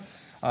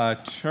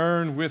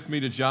turn with me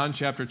to John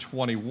chapter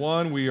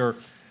 21. We are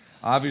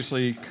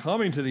obviously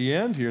coming to the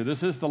end here.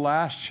 This is the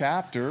last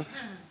chapter.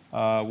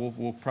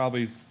 We'll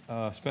probably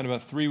spend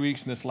about 3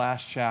 weeks in this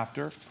last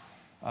chapter.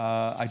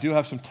 I do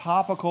have some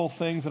topical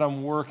things that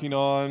I'm working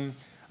on.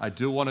 I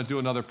do want to do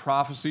another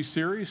prophecy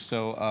series,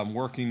 so I'm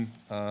working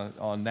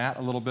on that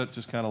a little bit,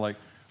 just kind of like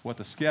what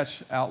the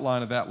sketch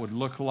outline of that would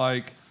look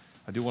like.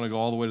 I do want to go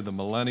all the way to the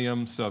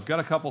millennium, so I've got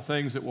a couple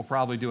things that we'll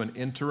probably do an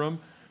interim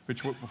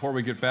before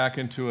we get back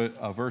into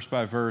a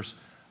verse-by-verse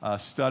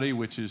study,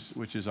 which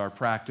is our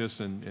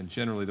practice and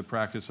generally the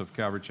practice of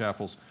Calvary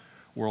Chapels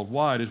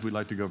worldwide, is we'd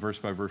like to go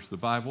verse-by-verse of the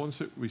Bible, and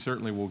so we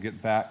certainly will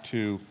get back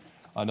to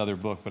another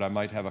book, but I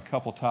might have a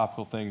couple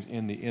topical things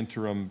in the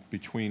interim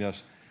between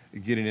us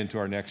getting into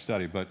our next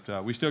study.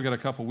 But we still got a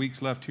couple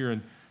weeks left here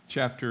in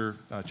chapter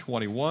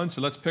 21,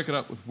 so let's pick it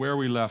up with where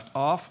we left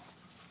off.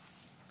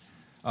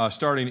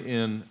 Starting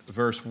in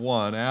verse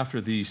 1,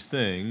 after these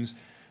things,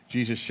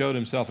 Jesus showed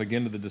himself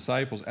again to the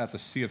disciples at the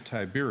Sea of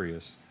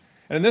Tiberias.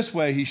 And in this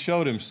way he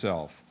showed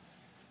himself.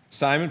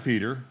 Simon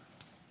Peter,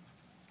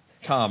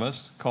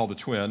 Thomas, called the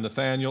twin,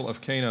 Nathanael of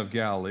Cana of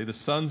Galilee, the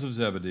sons of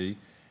Zebedee,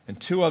 and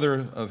two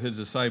other of his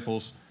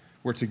disciples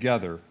were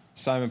together.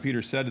 Simon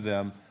Peter said to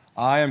them,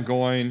 I am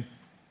going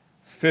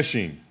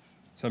fishing.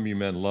 Some of you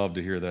men love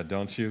to hear that,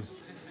 don't you?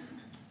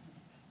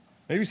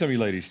 Maybe some of you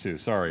ladies too.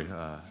 Sorry.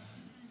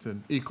 It's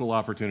an equal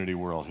opportunity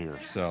world here.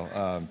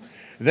 So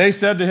they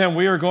said to him,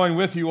 we are going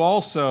with you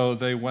also.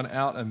 They went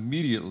out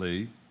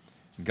immediately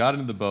and got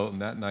into the boat,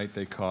 and that night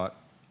they caught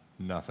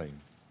nothing.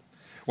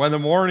 When the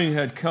morning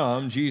had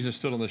come, Jesus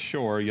stood on the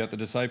shore, yet the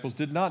disciples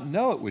did not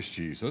know it was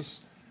Jesus.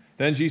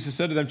 Then Jesus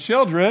said to them,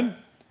 children,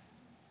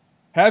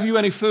 have you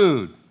any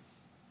food?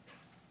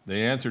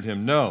 They answered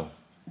him, no.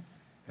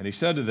 And he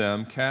said to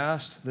them,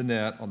 cast the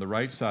net on the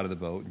right side of the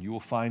boat, and you will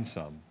find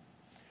some.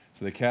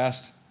 So they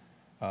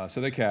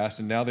cast,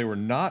 and now they were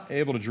not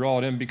able to draw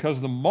it in because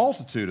of the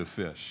multitude of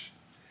fish.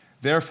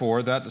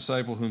 Therefore, that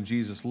disciple whom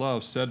Jesus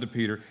loved said to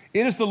Peter,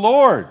 it is the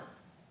Lord.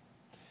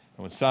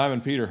 And when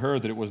Simon Peter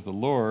heard that it was the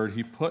Lord,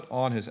 he put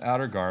on his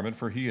outer garment,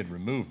 for he had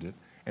removed it,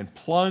 and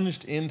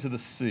plunged into the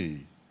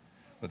sea.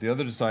 But the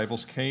other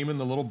disciples came in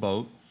the little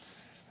boat,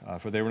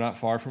 for they were not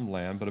far from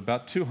land, but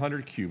about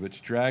 200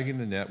 cubits, dragging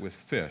the net with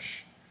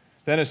fish.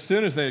 Then as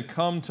soon as they had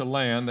come to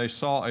land, they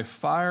saw a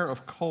fire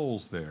of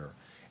coals there,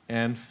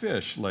 and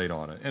fish laid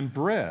on it, and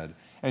bread.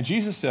 And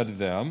Jesus said to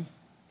them,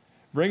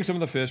 bring some of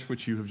the fish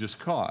which you have just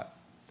caught.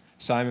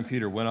 Simon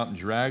Peter went up and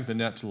dragged the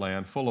net to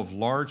land, full of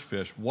large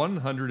fish,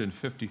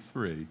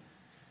 153.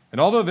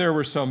 And although there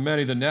were so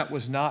many, the net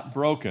was not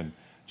broken.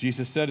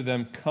 Jesus said to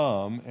them,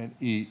 come and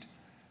eat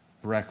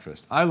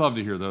breakfast. I love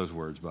to hear those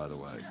words, by the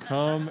way.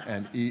 Come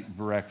and eat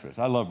breakfast.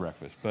 I love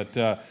breakfast.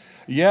 But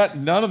yet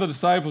none of the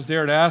disciples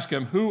dared ask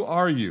him, who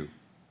are you?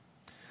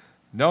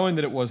 Knowing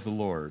that it was the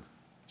Lord,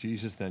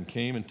 Jesus then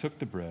came and took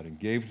the bread and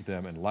gave to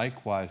them, and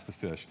likewise the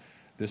fish.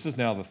 This is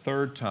now the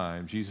third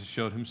time Jesus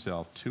showed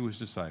himself to his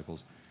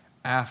disciples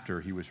after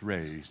he was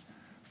raised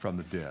from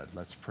the dead.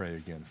 Let's pray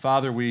again.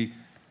 Father, we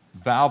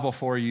bow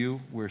before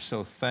you. We're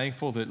so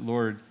thankful that,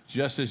 Lord,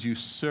 just as you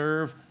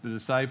served the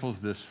disciples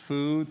this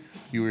food,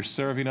 you are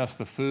serving us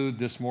the food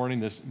this morning,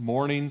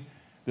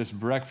 this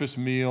breakfast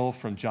meal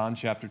from John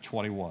chapter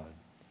 21.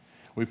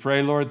 We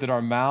pray, Lord, that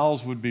our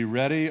mouths would be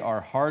ready,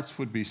 our hearts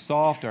would be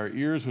soft, our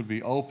ears would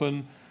be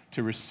open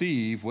to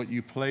receive what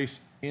you place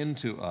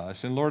into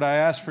us. And Lord, I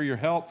ask for your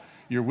help,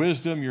 your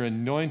wisdom, your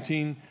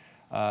anointing.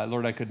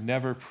 Lord, I could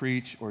never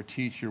preach or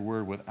teach your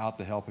word without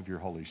the help of your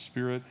Holy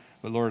Spirit.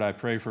 But Lord, I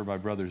pray for my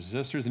brothers and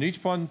sisters and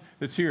each one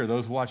that's here,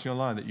 those watching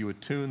online, that you would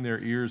tune their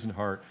ears and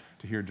heart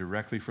to hear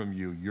directly from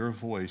you. Your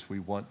voice we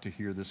want to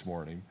hear this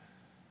morning.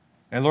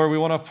 And Lord, we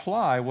want to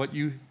apply what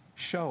you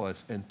show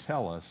us and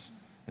tell us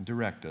and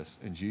direct us.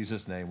 In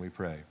Jesus' name we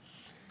pray.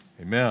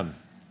 Amen.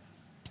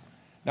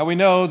 Now we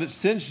know that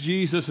since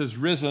Jesus has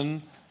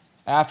risen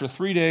after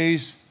 3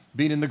 days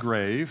being in the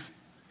grave,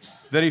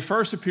 that he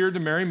first appeared to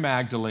Mary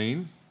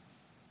Magdalene,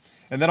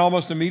 and then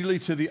almost immediately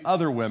to the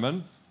other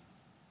women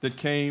that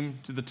came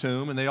to the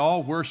tomb, and they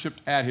all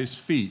worshiped at his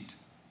feet.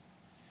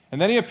 And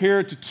then he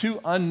appeared to two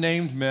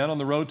unnamed men on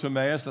the road to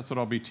Emmaus. That's what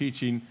I'll be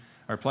teaching,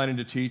 or planning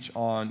to teach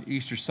on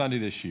Easter Sunday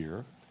this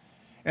year.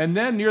 And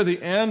then near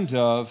the end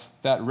of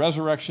that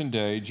resurrection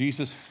day,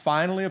 Jesus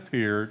finally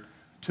appeared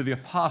to the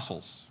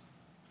apostles.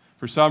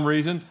 For some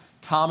reason,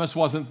 Thomas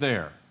wasn't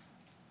there.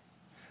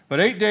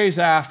 But 8 days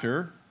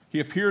after, he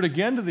appeared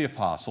again to the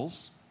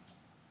apostles,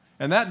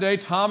 and that day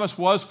Thomas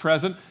was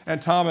present,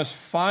 and Thomas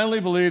finally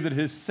believed that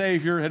his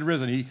Savior had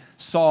risen. He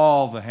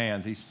saw the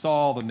hands, he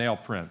saw the nail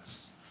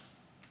prints.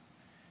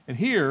 And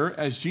here,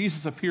 as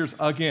Jesus appears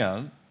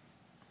again,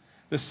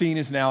 the scene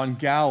is now in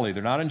Galilee.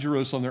 They're not in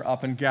Jerusalem, they're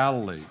up in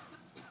Galilee.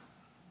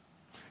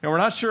 And we're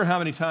not sure how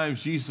many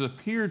times Jesus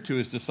appeared to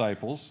his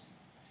disciples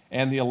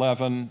and the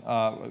 11,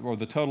 or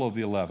the total of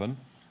the 11.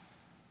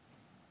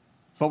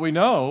 But we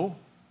know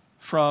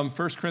from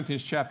 1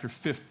 Corinthians chapter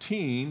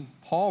 15,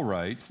 Paul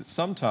writes that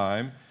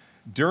sometime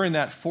during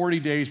that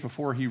 40 days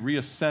before he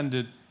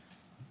reascended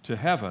to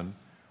heaven,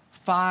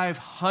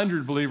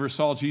 500 believers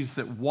saw Jesus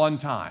at one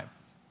time.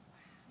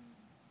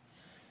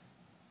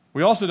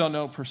 We also don't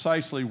know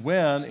precisely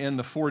when in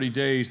the 40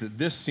 days that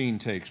this scene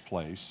takes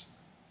place,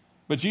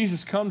 but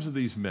Jesus comes to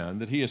these men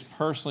that he has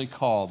personally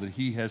called, that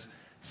he has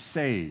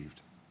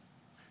saved,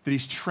 that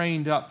he's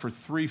trained up for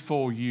 3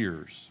 full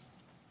years,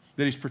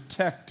 that he's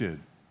protected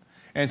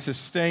and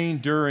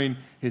sustained during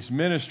his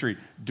ministry,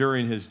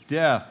 during his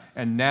death,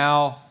 and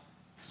now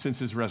since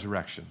his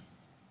resurrection.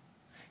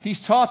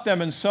 He's taught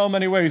them in so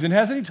many ways, and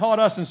hasn't he taught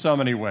us in so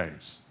many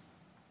ways?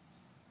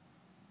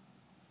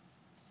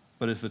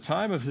 But as the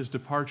time of his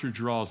departure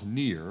draws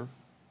near,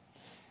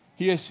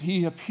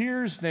 he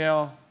appears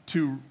now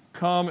to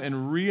come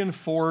and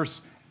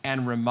reinforce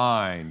and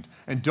remind.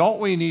 And don't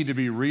we need to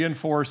be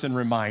reinforced and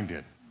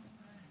reminded?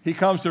 He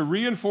comes to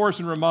reinforce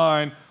and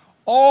remind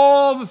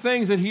all the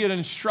things that he had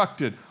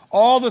instructed,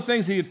 all the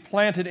things he had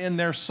planted in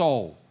their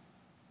soul.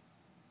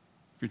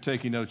 If you're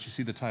taking notes, you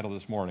see the title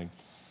this morning.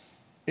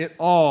 It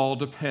all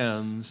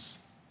depends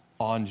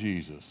on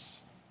Jesus.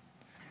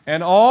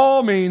 And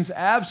all means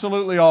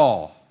absolutely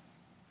all.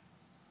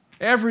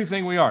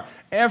 Everything we are,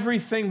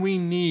 everything we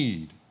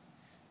need,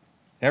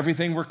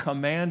 everything we're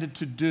commanded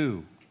to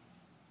do,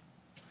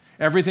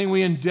 everything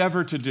we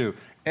endeavor to do,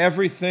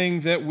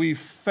 everything that we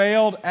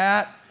failed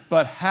at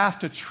but have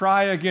to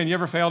try again. You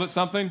ever failed at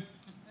something?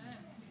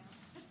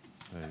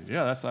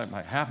 Yeah, that's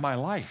like half my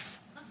life.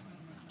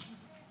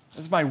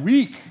 That's my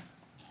week.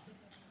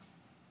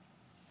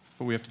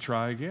 But we have to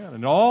try again.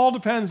 And it all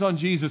depends on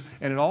Jesus,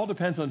 and it all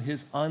depends on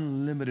his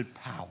unlimited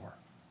power.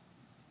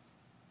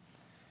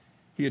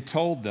 He had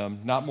told them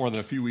not more than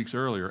a few weeks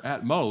earlier,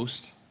 at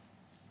most,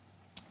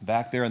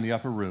 back there in the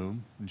upper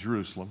room in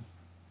Jerusalem,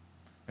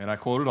 and I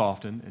quote it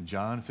often in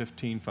John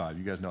 15:5.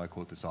 You guys know I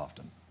quote this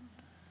often.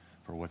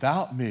 For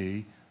without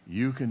me,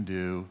 you can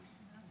do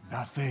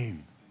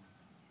nothing.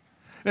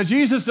 Now,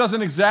 Jesus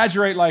doesn't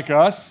exaggerate like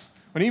us.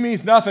 When he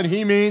means nothing,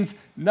 he means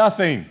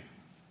nothing.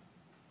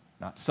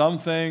 Not some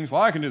things.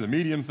 Well, I can do the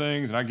medium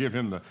things, and I give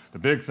him the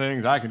big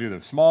things. I can do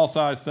the small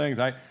size things.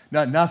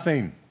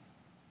 Nothing.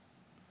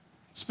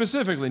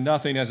 Specifically,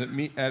 nothing as it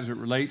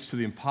relates to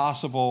the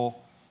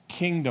impossible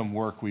kingdom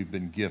work we've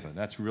been given.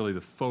 That's really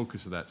the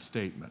focus of that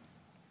statement.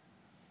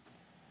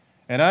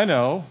 And I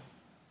know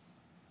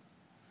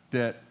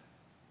that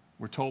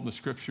we're told in the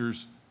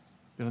Scriptures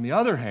that on the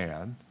other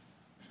hand,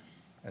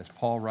 as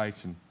Paul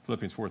writes in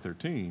Philippians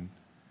 4:13,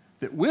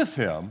 that with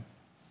him,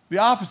 the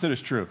opposite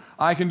is true.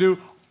 I can do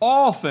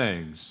all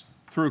things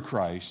through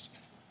Christ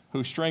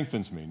who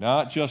strengthens me.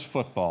 Not just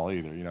football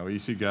either. You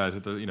see guys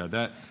at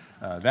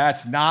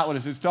that's not what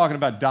it's talking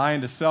about.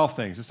 Dying to self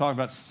things. It's talking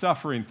about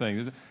suffering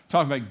things. It's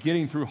talking about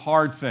getting through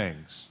hard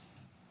things.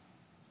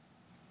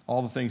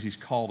 All the things he's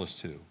called us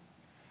to.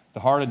 The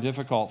hard and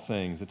difficult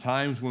things. The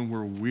times when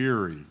we're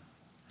weary.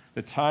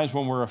 The times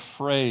when we're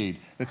afraid.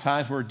 The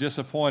times when we're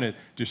disappointed,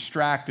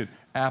 distracted,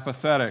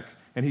 apathetic.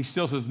 And he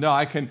still says, no,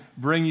 I can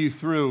bring you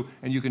through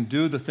and you can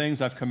do the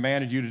things I've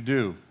commanded you to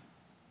do.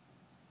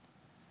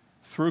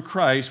 Through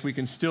Christ, we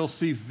can still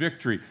see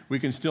victory. We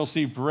can still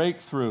see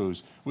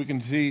breakthroughs. We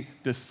can see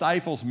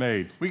disciples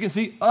made. We can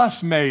see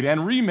us made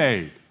and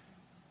remade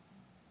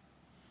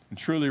and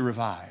truly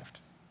revived.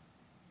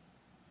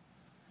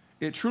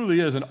 It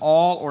truly is an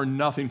all or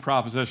nothing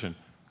proposition.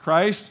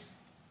 Christ,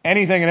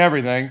 anything and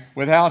everything.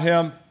 Without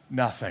him,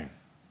 nothing.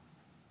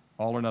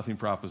 All or nothing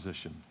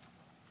proposition.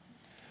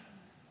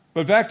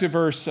 But back to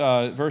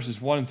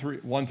verses 1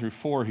 through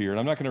 4 here, and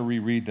I'm not going to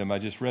reread them. I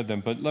just read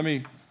them. But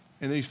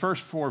in these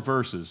first 4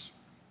 verses,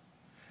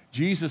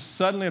 Jesus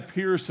suddenly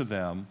appears to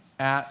them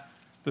at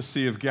the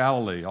Sea of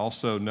Galilee,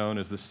 also known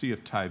as the Sea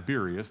of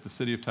Tiberias. The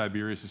city of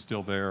Tiberias is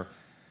still there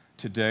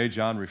today.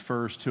 John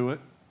refers to it,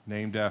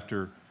 named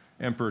after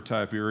Emperor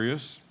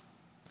Tiberius.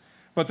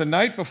 But the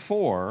night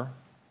before,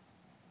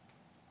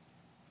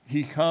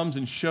 he comes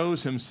and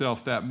shows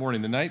himself that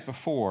morning. The night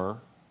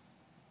before,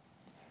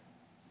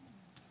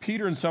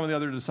 Peter and some of the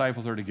other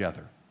disciples are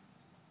together.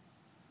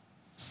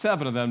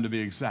 7 of them to be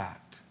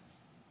exact.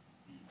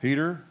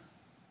 Peter,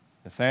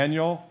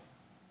 Nathanael,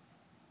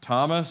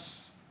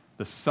 Thomas,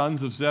 the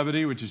sons of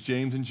Zebedee, which is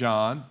James and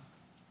John,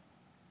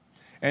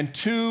 and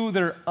 2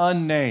 that are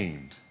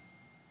unnamed.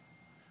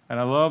 And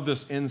I love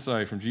this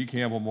insight from G.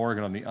 Campbell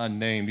Morgan on the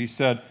unnamed. He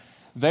said,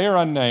 they are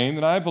unnamed,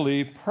 and I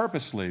believe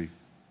purposely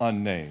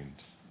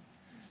unnamed.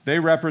 They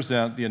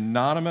represent the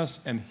anonymous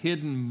and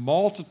hidden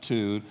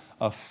multitude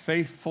of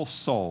faithful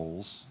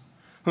souls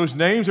whose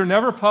names are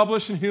never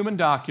published in human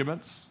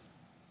documents,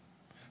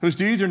 whose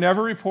deeds are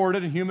never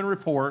reported in human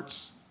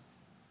reports.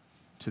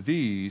 To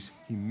these,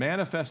 he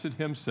manifested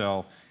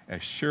himself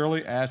as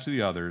surely as to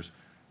the others.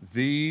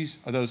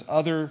 Those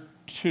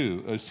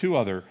two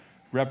other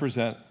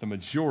represent the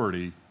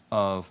majority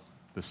of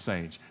the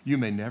saints. You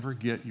may never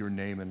get your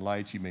name in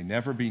lights. You may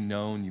never be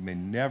known. You may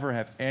never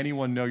have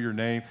anyone know your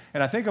name.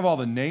 And I think of all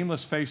the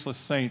nameless, faceless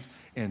saints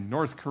in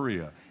North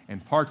Korea, in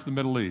parts of the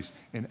Middle East,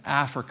 in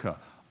Africa,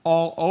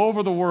 all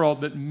over the world,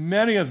 that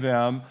many of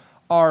them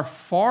are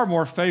far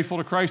more faithful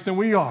to Christ than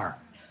we are.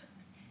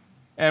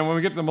 And when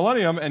we get to the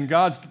millennium and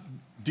God's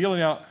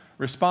dealing out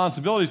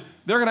responsibilities,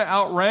 they're going to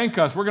outrank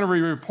us. We're going to be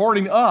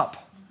reporting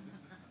up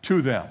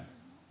to them.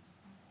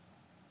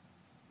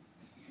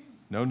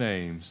 No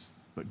names,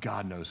 but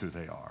God knows who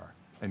they are.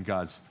 And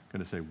God's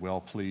going to say,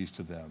 well pleased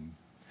to them.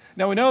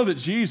 Now we know that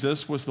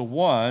Jesus was the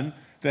one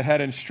that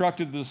had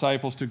instructed the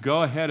disciples to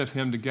go ahead of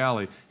him to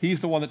Galilee. He's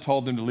the one that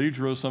told them to leave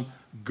Jerusalem,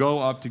 go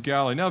up to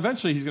Galilee. Now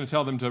eventually he's going to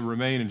tell them to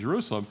remain in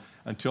Jerusalem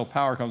until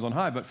power comes on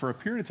high. But for a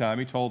period of time,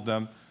 he told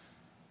them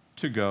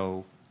to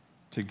go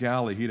to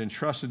Galilee. He had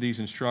entrusted these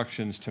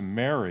instructions to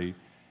Mary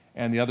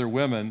and the other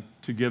women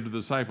to give to the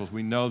disciples.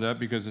 We know that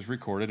because it's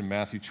recorded in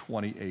Matthew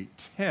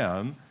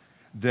 28:10.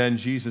 Then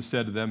Jesus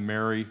said to them,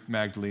 Mary,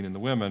 Magdalene, and the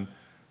women,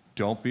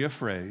 don't be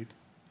afraid.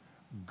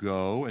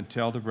 Go and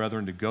tell the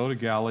brethren to go to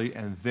Galilee,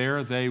 and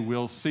there they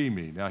will see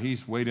me. Now,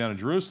 he's way down in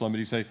Jerusalem, but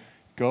he said,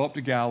 go up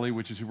to Galilee,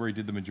 which is where he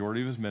did the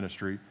majority of his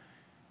ministry,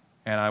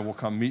 and I will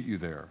come meet you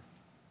there.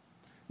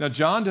 Now,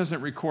 John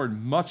doesn't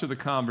record much of the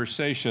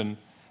conversation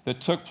that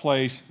took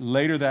place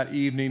later that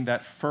evening,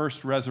 that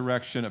first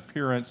resurrection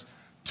appearance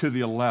to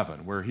the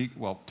 11, where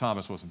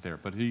Thomas wasn't there,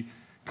 but he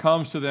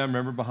comes to them,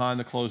 remember, behind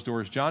the closed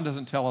doors. John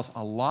doesn't tell us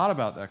a lot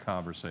about that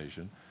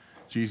conversation.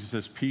 Jesus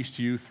says, peace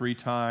to you 3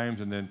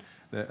 times, and then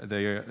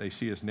they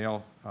see his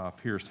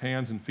nail-pierced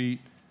hands and feet.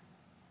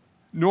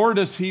 Nor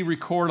does he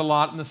record a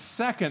lot in the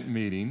second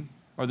meeting,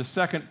 or the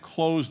second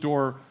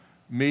closed-door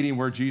meeting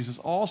where Jesus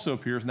also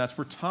appears, and that's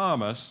where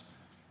Thomas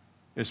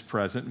is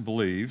present and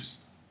believes.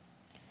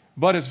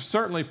 But it's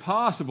certainly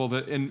possible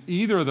that in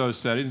either of those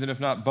settings, and if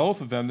not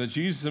both of them, that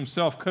Jesus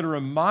himself could have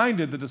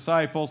reminded the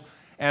disciples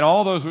and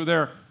all those who were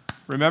there,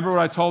 remember what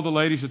I told the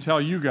ladies to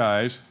tell you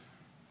guys,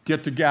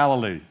 get to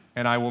Galilee,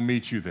 and I will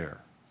meet you there.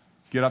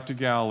 Get up to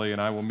Galilee, and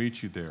I will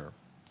meet you there.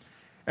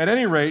 At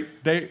any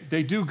rate,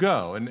 they do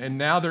go, and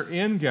now they're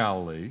in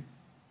Galilee.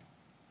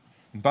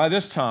 And by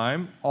this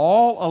time,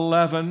 all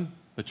 11,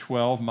 the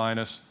 12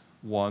 minus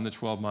 1, the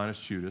 12 minus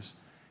Judas,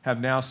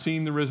 have now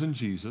seen the risen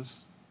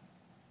Jesus.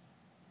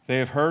 They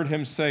have heard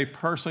him say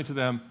personally to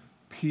them,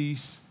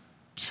 peace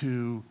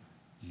to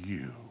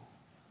you.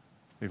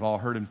 They've all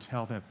heard him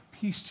tell them,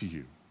 peace to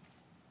you.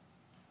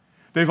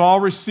 They've all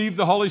received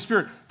the Holy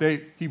Spirit.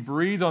 He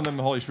breathed on them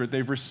the Holy Spirit.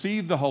 They've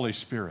received the Holy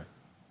Spirit.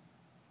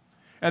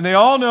 And they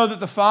all know that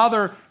the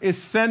Father is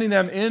sending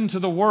them into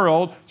the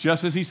world,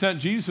 just as he sent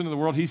Jesus into the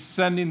world. He's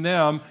sending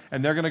them,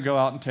 and they're going to go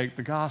out and take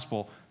the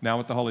gospel. Now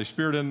with the Holy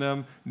Spirit in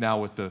them,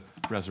 now with the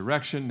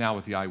resurrection, now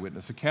with the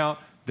eyewitness account,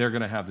 they're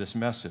going to have this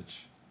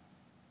message.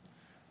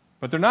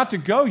 But they're not to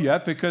go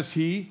yet because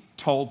he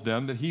told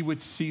them that he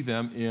would see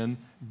them in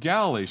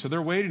Galilee. So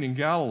they're waiting in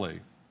Galilee.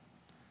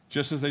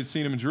 Just as they'd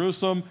seen him in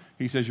Jerusalem,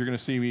 he says, you're going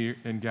to see me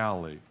in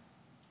Galilee.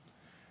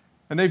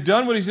 And they've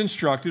done what he's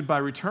instructed by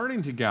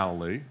returning to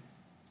Galilee.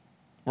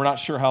 We're not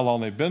sure how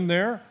long they've been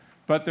there,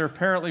 but they're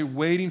apparently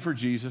waiting for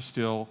Jesus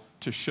still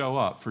to show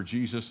up, for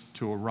Jesus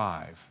to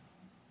arrive.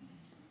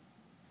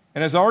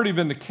 And has already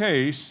been the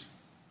case,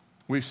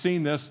 we've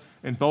seen this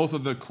in both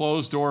of the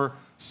closed-door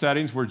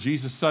settings where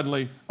Jesus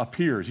suddenly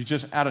appears. He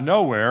just out of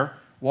nowhere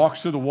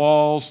walks through the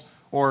walls,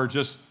 or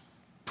just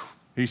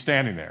he's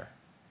standing there.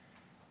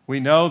 We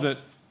know that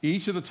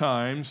each of the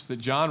times that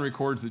John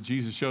records that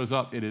Jesus shows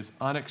up, it is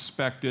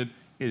unexpected,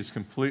 it is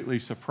completely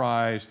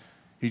surprised,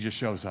 he just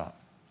shows up.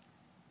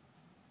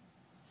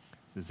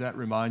 Does that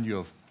remind you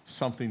of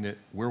something that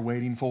we're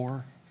waiting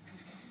for?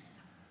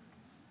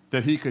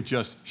 That he could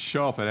just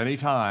show up at any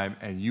time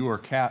and you are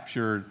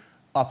captured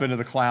up into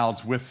the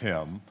clouds with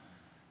him.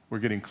 We're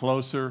getting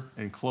closer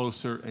and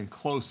closer and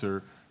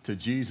closer to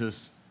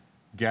Jesus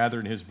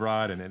gathering his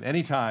bride, and at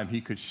any time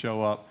he could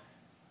show up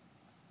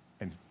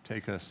and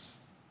take us,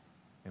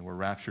 and we're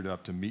raptured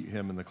up to meet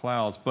him in the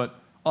clouds. But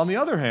on the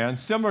other hand,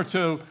 similar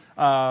to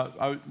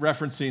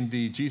referencing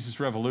the Jesus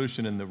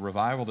Revolution and the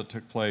revival that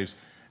took place,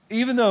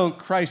 even though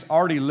Christ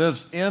already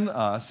lives in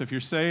us, if you're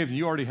saved and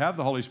you already have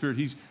the Holy Spirit,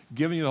 he's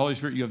given you the Holy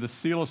Spirit, you have the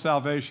seal of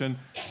salvation,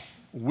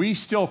 we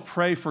still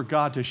pray for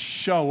God to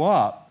show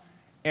up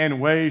in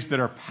ways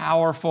that are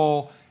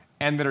powerful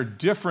and that are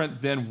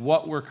different than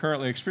what we're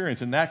currently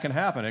experiencing. And that can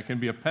happen. It can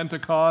be a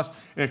Pentecost.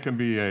 It can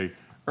be a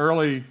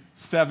early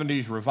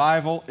 70s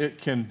revival. It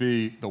can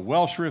be the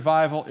Welsh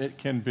revival. It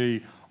can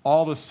be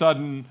all of a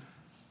sudden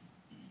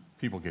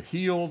people get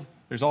healed.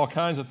 There's all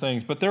kinds of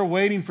things. But they're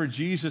waiting for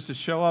Jesus to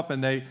show up,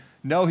 and they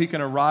know he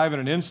can arrive in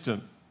an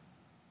instant.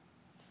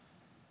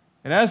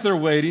 And as they're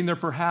waiting, they're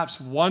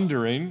perhaps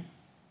wondering,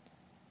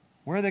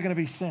 where are they going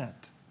to be sent?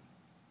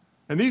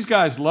 And these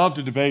guys love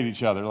to debate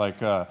each other.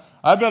 Like,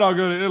 I bet I'll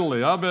go to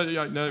Italy. I bet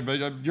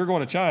you're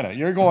going to China.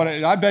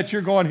 I bet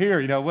you're going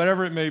here.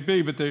 Whatever it may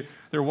be. But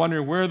they're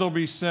wondering where they'll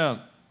be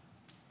sent,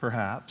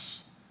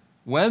 perhaps.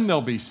 When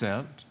they'll be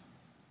sent.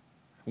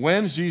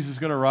 When's Jesus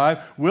going to arrive?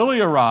 Will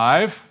he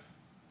arrive?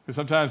 Because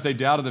sometimes they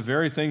doubted the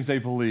very things they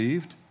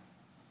believed.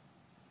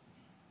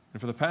 And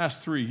for the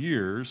past 3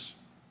 years,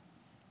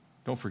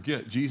 don't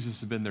forget, Jesus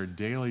has been their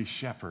daily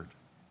shepherd.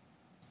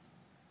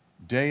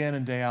 Day in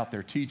and day out,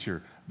 their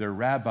teacher, their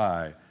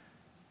rabbi.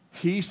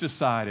 He's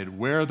decided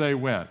where they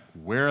went,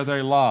 where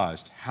they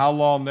lodged, how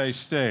long they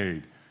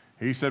stayed.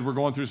 He said, we're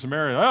going through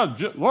Samaria.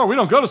 Oh, Lord, we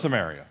don't go to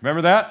Samaria.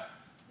 Remember that?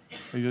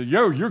 He said,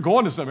 you're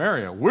going to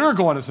Samaria. We're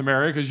going to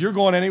Samaria because you're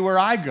going anywhere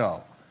I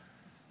go.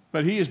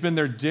 But he has been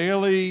their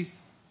daily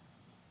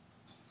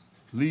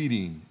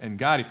leading and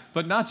guiding.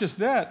 But not just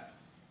that.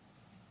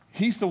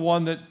 He's the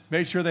one that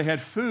made sure they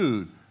had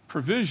food,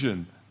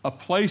 provision, a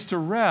place to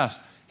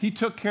rest. He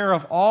took care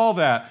of all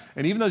that.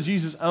 And even though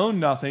Jesus owned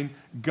nothing,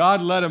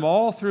 God led him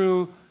all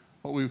through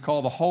what we would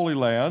call the Holy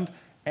Land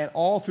and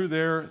all through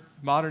their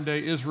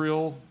modern-day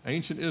Israel,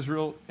 ancient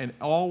Israel, and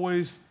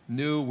always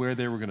knew where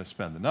they were going to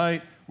spend the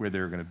night, where they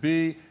were going to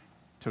be,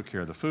 took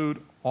care of the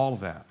food, all of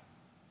that.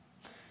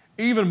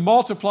 Even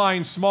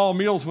multiplying small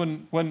meals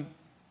when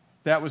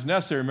that was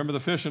necessary. Remember the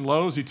fish and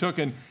loaves? He took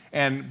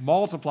and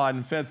multiplied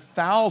and fed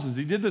thousands.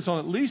 He did this on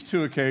at least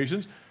 2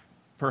 occasions,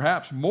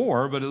 perhaps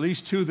more, but at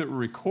least 2 that were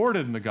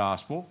recorded in the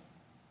gospel.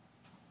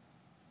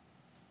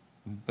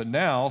 But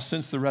now,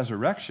 since the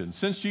resurrection,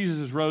 since Jesus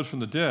has rose from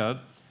the dead,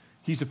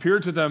 he's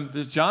appeared to them.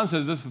 John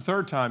says this is the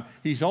 3rd time.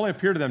 He's only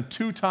appeared to them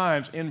 2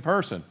 times in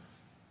person.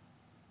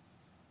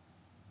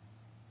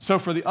 So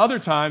for the other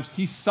times,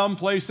 he's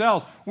someplace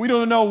else. We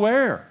don't know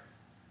where.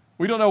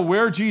 We don't know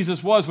where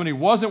Jesus was when he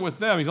wasn't with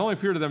them. He's only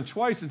appeared to them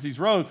twice since he's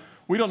rose.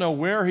 We don't know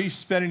where he's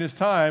spending his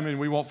time, and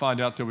we won't find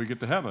out till we get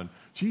to heaven.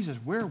 Jesus,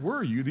 where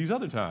were you these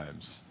other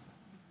times?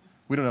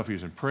 We don't know if he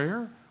was in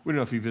prayer. We don't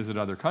know if he visited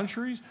other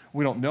countries.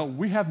 We don't know.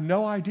 We have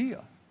no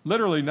idea.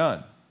 Literally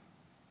none.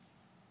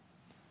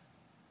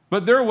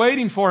 But they're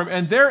waiting for him,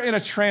 and they're in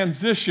a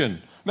transition.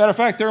 Matter of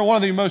fact, they're in one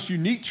of the most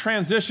unique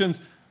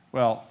transitions.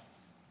 Well,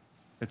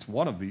 it's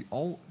one of the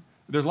only.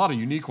 There's a lot of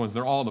unique ones.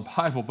 They're all in the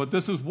Bible, but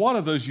this is one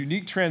of those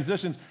unique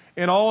transitions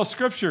in all of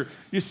Scripture.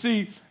 You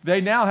see,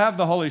 they now have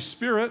the Holy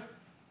Spirit,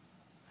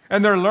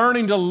 and they're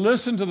learning to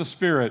listen to the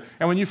Spirit.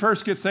 And when you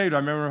first get saved, I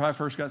remember when I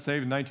first got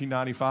saved in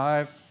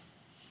 1995,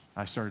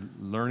 I started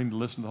learning to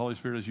listen to the Holy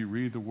Spirit as you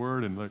read the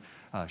Word and look,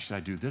 should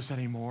I do this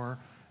anymore?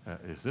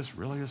 Is this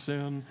really a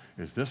sin?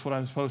 Is this what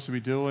I'm supposed to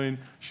be doing?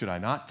 Should I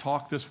not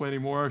talk this way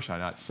anymore? Should I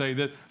not say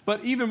that?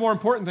 But even more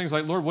important things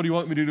like, Lord, what do you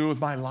want me to do with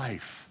my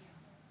life?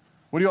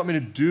 What do you want me to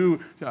do?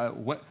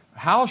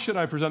 How should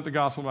I present the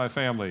gospel to my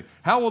family?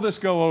 How will this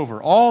go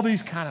over? All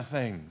these kind of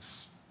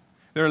things.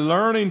 They're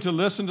learning to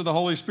listen to the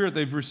Holy Spirit.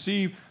 They've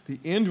received the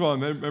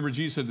indwelling. Remember,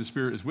 Jesus said the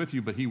Spirit is with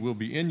you, but he will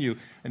be in you.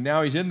 And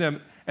now he's in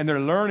them, and they're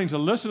learning to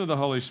listen to the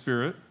Holy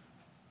Spirit.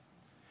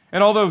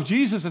 And although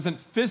Jesus isn't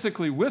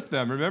physically with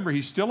them, remember,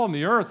 he's still on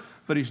the earth,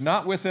 but he's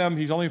not with them.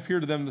 He's only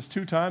appeared to them this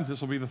 2 times. This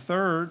will be the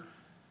 3rd.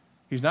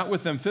 He's not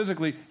with them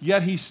physically,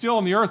 yet he's still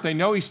on the earth. They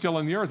know he's still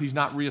on the earth. He's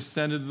not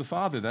reascended to the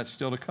Father. That's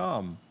still to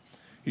come.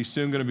 He's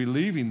soon going to be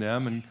leaving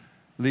them and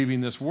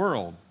leaving this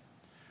world.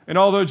 And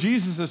although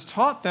Jesus has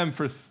taught them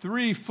for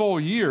 3 full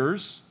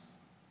years,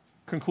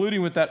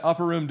 concluding with that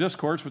upper room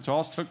discourse, which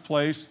all took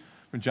place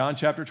from John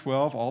chapter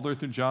 12 all the way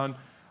through John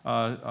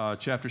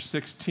chapter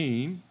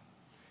 16,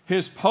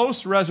 his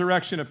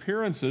post-resurrection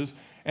appearances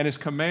and his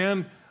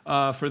command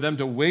for them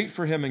to wait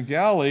for him in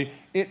Galilee,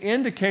 it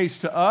indicates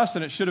to us,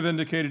 and it should have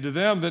indicated to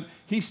them, that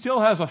he still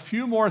has a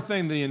few more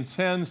things that he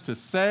intends to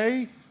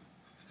say,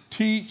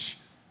 teach,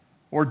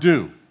 or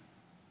do.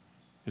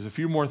 There's a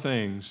few more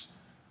things,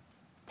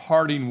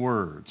 parting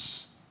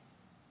words,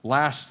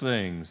 last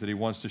things that he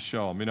wants to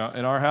show them. You know,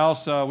 in our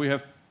house, we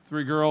have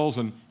 3 girls,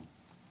 and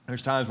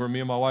there's times where me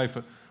and my wife,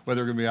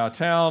 whether we're going to be out of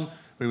town,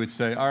 we would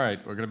say, all right,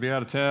 we're going to be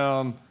out of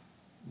town,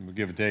 and we'll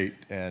give a date,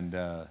 and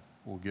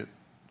we'll get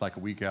like a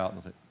week out,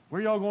 and they'll say,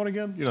 where are y'all going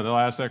again? You know, they'll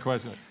ask that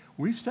question.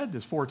 We've said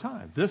this 4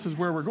 times. This is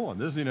where we're going.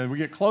 This, you know, we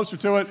get closer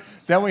to it.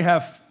 Then we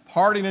have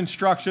parting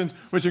instructions,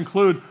 which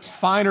include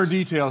finer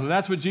details. And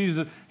that's what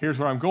Jesus is. Here's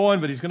where I'm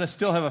going, but he's going to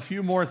still have a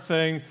few more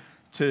things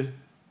to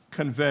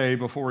convey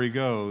before he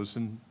goes.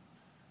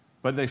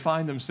 But they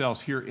find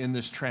themselves here in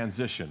this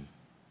transition.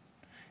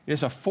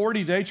 It's a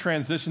 40-day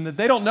transition that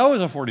they don't know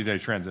is a 40-day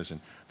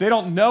transition. They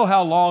don't know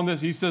how long this,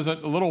 he says a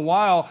little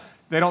while.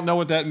 They don't know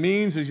what that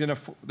means.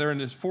 They're in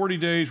this 40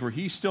 days where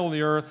he's still on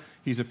the earth.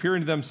 He's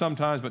appearing to them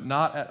sometimes, but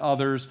not at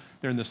others.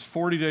 They're in this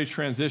 40-day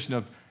transition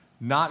of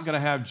not going to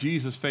have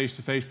Jesus face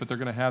to face, but they're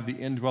going to have the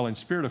indwelling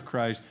Spirit of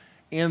Christ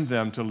in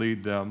them to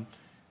lead them.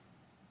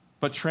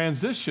 But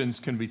transitions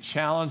can be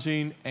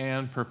challenging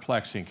and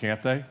perplexing,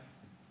 can't they?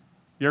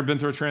 You ever been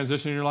through a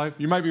transition in your life?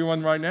 You might be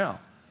one right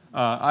now.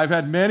 I've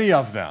had many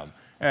of them,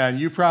 and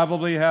you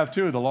probably have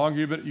too. The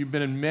longer you've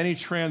been in many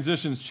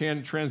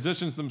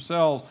transitions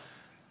themselves,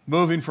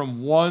 moving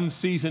from one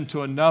season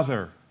to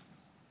another.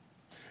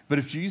 But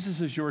if Jesus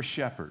is your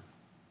shepherd,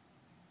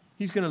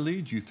 he's going to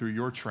lead you through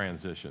your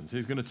transitions.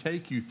 He's going to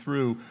take you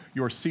through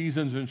your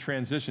seasons of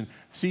transition,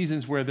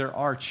 seasons where there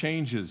are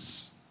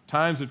changes,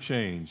 times of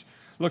change.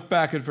 Look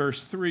back at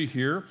verse 3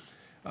 here.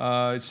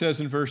 It says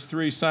in verse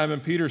 3,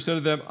 Simon Peter said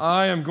to them,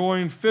 I am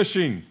going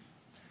fishing.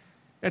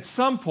 At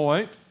some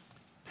point,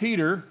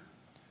 Peter,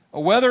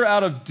 whether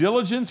out of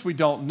diligence, we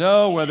don't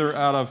know, whether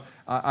out of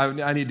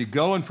I need to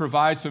go and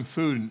provide some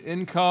food and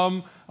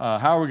income.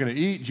 How are we going to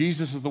eat?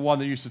 Jesus is the one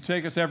that used to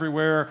take us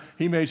everywhere.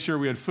 He made sure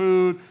we had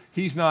food.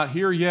 He's not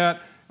here yet.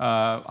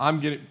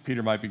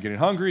 Peter might be getting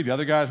hungry. The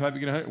other guys might be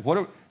getting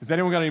hungry. Has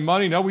anyone got any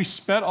money? No, we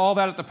spent all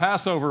that at the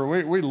Passover.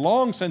 We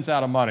long since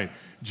out of money.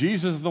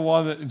 Jesus is the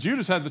one that,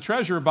 Judas had the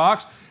treasure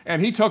box,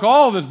 and he took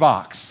all of his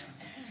box.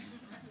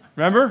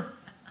 Remember?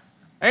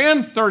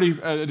 And 30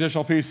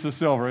 additional pieces of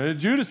silver.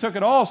 Judas took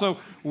it all. So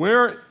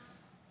where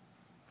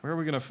are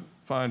we going to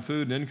find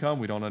food and income?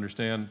 We don't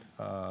understand.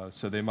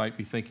 So they might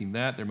be thinking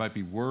that. There might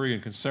be worry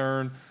and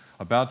concern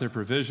about their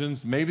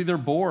provisions. Maybe they're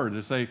bored.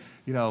 They say,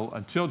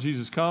 until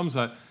Jesus comes,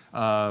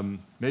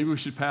 maybe we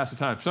should pass the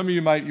time. Some of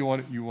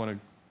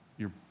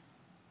you're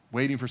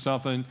waiting for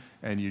something,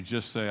 and you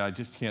just say, I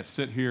just can't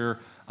sit here.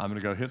 I'm going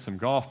to go hit some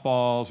golf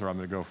balls, or I'm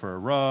going to go for a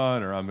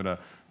run, or I'm going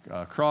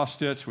to cross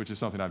stitch, which is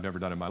something I've never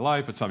done in my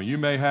life, but some of you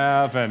may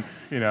have, and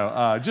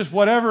just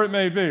whatever it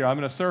may be. I'm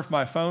going to surf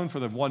my phone for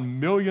the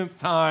 1,000,000th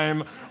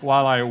time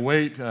while I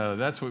wait.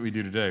 That's what we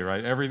do today,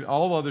 right?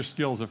 All other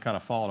skills have kind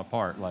of fallen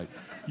apart. Like,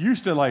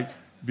 used to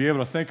be able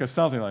to think of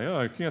something like, oh,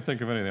 I can't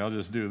think of anything. I'll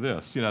just do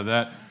this,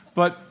 that.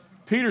 But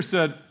Peter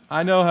said,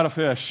 I know how to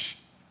fish.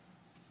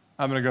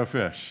 I'm going to go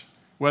fish.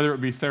 Whether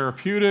it be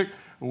therapeutic,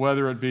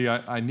 whether it be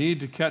I need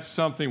to catch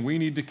something, we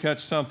need to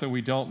catch something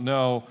we don't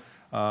know.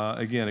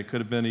 Again, it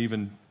could have been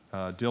even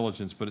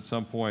diligence, but at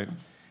some point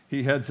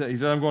he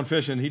said, I'm going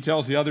fishing. He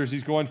tells the others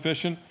he's going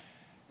fishing.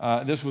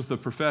 This was the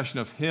profession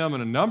of him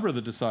and a number of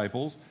the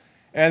disciples.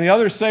 And the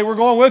others say, we're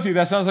going with you.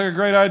 That sounds like a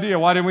great idea.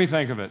 Why didn't we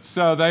think of it?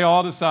 So they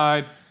all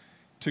decide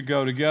to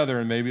go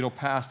together, and maybe it'll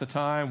pass the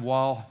time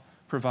while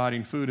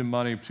providing food and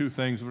money, two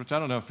things, which I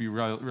don't know if you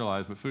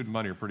realize, but food and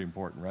money are pretty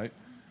important, right?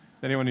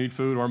 Anyone need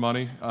food or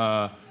money?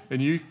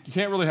 And you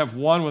can't really have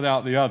one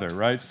without the other,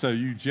 right? So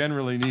you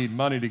generally need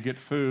money to get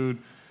food,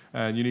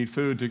 and you need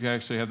food to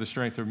actually have the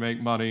strength to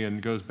make money, and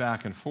it goes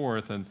back and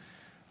forth, and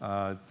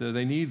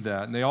they need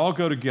that. And they all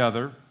go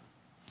together,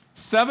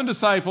 7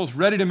 disciples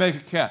ready to make a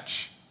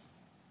catch.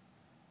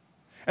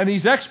 And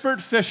these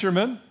expert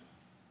fishermen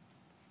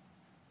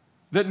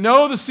that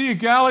know the Sea of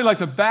Galilee like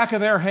the back of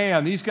their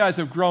hand, these guys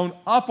have grown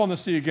up on the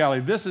Sea of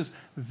Galilee. This is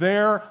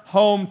their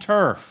home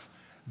turf.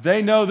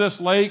 They know this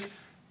lake.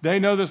 They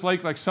know this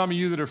lake like some of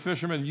you that are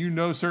fishermen. You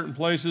know certain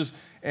places,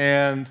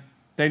 and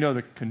they know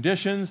the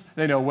conditions.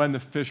 They know when the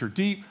fish are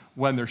deep,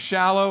 when they're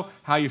shallow,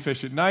 how you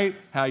fish at night,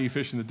 how you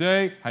fish in the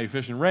day, how you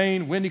fish in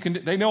rain, windy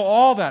conditions. They know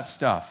all that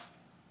stuff,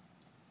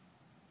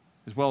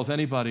 as well as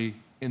anybody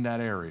in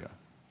that area.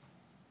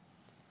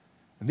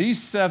 And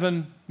these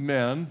 7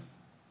 men,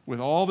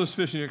 with all this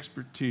fishing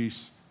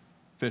expertise,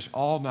 fish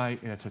all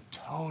night, and it's a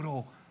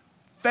total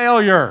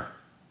failure.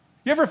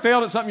 You ever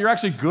failed at something you're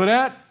actually good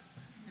at?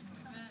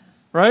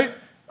 Right?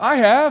 I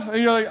have.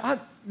 And you're like,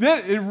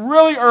 it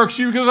really irks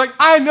you because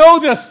I know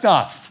this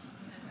stuff.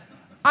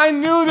 I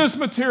knew this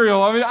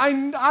material. I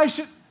mean,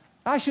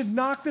 I should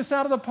knock this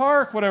out of the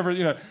park,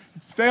 whatever.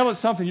 Fail at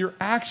something you're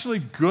actually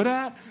good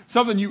at,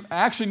 something you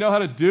actually know how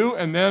to do,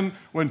 and then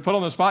when put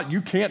on the spot,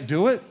 you can't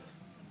do it.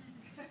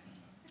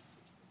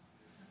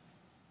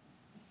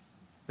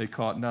 They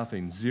caught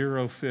nothing,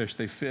 0 fish.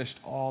 They fished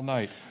all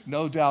night.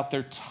 No doubt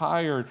they're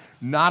tired,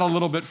 not a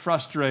little bit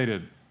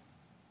frustrated.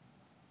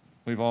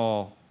 We've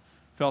all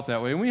felt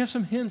that way. And we have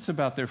some hints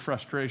about their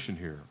frustration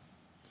here.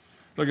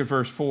 Look at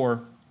verse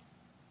 4.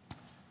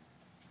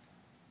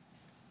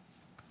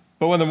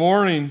 But when the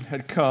morning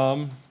had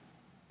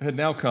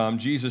now come,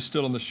 Jesus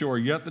stood on the shore,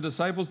 yet the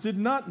disciples did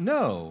not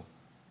know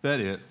that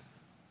it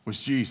was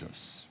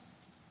Jesus.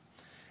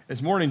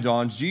 As morning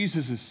dawns,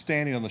 Jesus is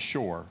standing on the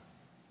shore.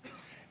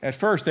 At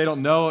first, they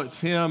don't know it's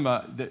him.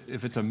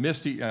 If it's a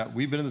misty,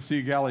 we've been in the Sea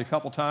of Galilee a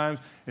couple times.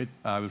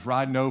 I was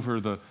riding over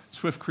the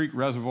Swift Creek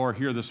Reservoir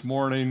here early this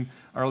morning.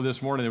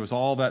 There was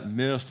all that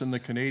mist, and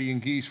the Canadian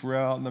geese were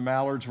out, and the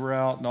mallards were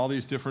out, and all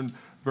these different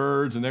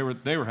birds, and they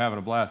were having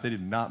a blast. They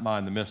did not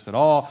mind the mist at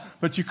all,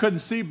 but you couldn't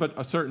see but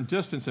a certain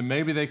distance, and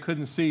maybe they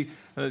couldn't see.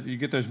 You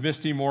get those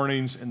misty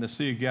mornings in the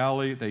Sea of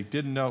Galilee. They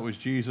didn't know it was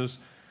Jesus.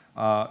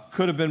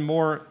 Could have been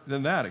more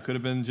than that. It could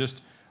have been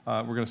just...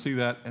 we're going to see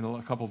that in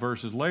a couple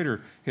verses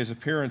later. His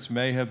appearance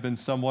may have been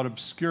somewhat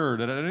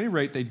obscured. At any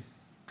rate, they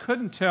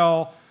couldn't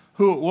tell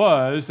who it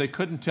was. They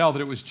couldn't tell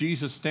that it was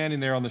Jesus standing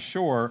there on the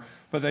shore,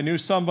 but they knew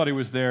somebody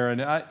was there. And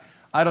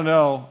I don't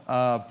know,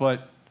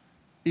 but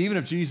even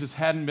if Jesus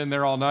hadn't been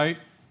there all night,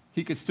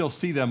 he could still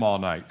see them all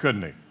night,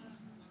 couldn't he?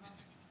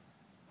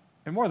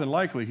 And more than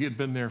likely, he had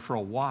been there for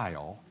a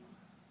while,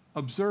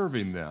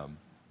 observing them,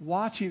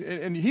 watching,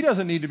 and he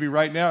doesn't need to be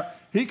right now.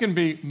 He can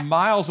be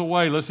miles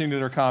away listening to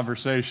their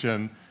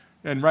conversation,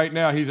 and right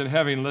now he's in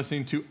heaven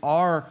listening to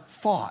our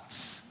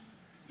thoughts.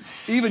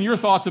 Even your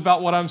thoughts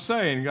about what I'm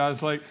saying.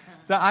 God's like,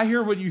 I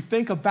hear what you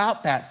think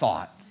about that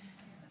thought.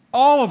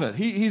 All of it.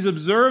 He's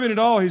observing it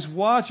all. He's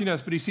watching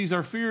us, but he sees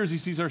our fears. He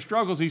sees our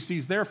struggles. He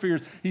sees their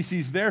fears. He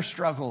sees their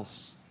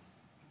struggles.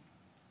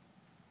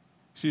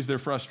 He sees their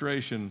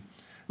frustration.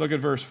 Look at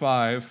verse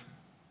 5.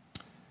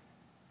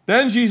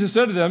 Then Jesus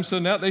said to them, so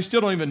now they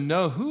still don't even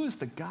know who is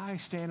the guy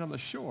standing on the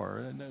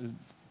shore. And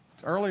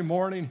it's early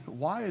morning.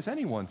 Why is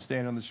anyone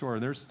standing on the shore?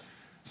 There's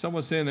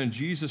someone saying, then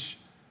Jesus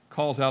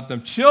calls out to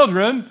them,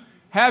 children,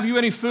 have you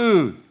any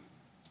food?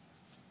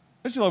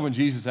 Don't you love when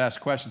Jesus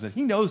asks questions that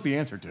he knows the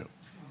answer to?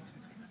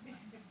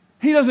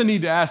 He doesn't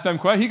need to ask them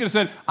questions. He could have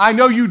said, I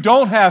know you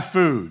don't have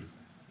food.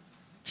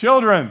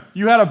 Children,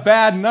 you had a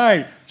bad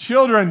night.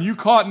 Children, you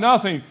caught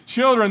nothing.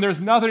 Children, there's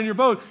nothing in your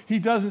boat. He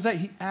doesn't say.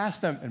 He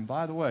asked them. And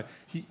by the way,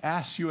 he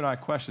asks you and I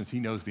questions he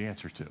knows the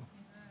answer to.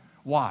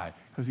 Why?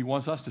 Because he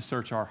wants us to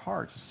search our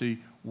hearts to see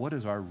what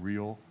is our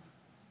real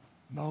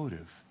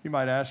motive. He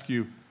might ask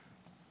you,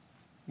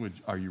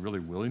 are you really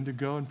willing to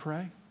go and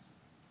pray?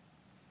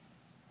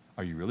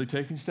 Are you really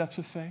taking steps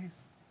of faith?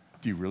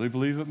 Do you really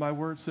believe what my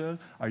word says?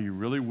 Are you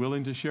really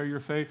willing to share your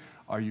faith?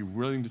 Are you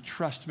willing to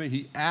trust me?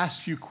 He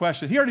asks you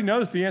questions. He already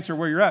knows the answer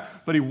where you're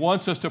at, but he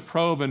wants us to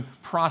probe and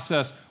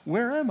process,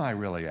 where am I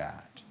really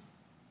at?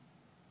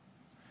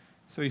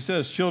 So he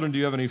says, children, do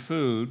you have any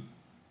food?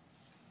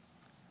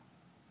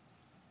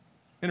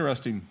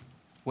 Interesting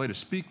way to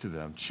speak to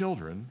them,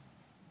 children.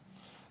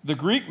 The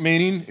Greek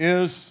meaning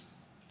is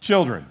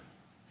children.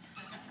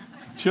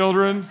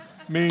 Children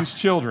means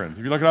children.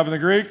 If you look it up in the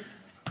Greek,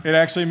 it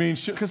actually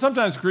means, because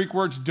sometimes Greek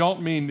words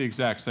don't mean the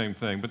exact same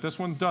thing, but this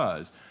one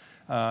does.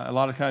 A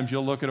lot of times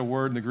you'll look at a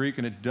word in the Greek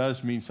and it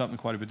does mean something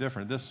quite a bit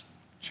different. This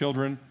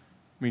children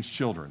means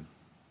children.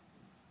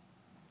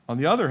 On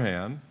the other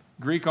hand,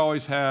 Greek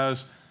always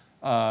has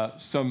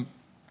some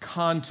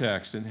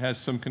context and has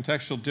some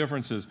contextual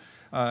differences.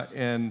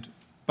 And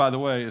by the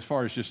way, as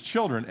far as just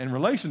children, in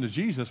relation to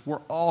Jesus,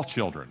 we're all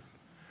children.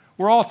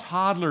 We're all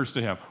toddlers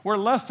to him. We're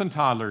less than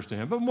toddlers to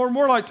him, but we're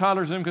more like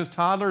toddlers to him because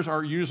toddlers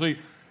are usually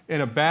in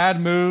a bad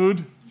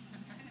mood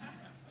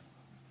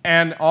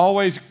and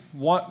always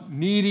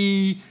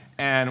needy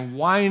and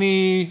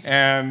whiny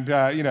and,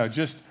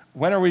 just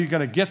when are we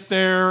going to get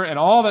there and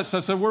all that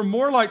stuff. So we're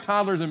more like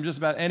toddlers than just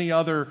about any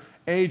other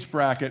age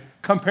bracket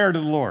compared to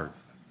the Lord.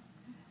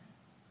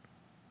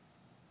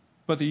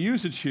 But the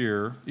usage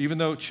here, even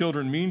though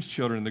children means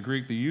children in the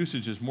Greek, the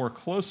usage is more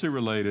closely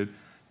related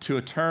to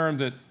a term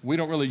that we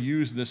don't really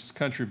use in this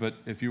country, but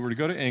if you were to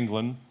go to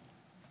England,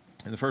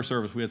 in the first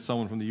service, we had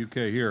someone from the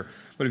UK here.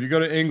 But if you go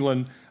to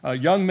England,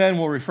 young men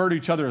will refer to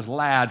each other as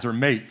lads or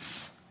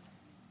mates.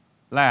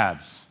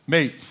 Lads,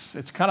 mates.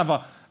 It's kind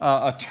of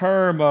a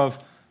term of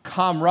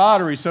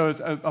camaraderie. So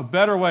it's a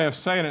better way of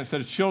saying it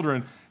instead of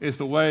children is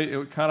the way it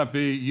would kind of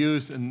be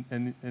used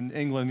in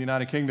England, the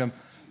United Kingdom.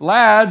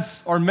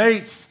 Lads or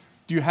mates,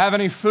 do you have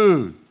any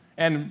food?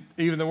 And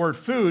even the word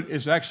food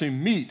is actually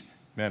meat.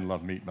 Men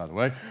love meat, by the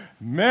way.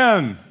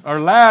 Men or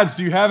lads,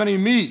 do you have any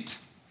meat?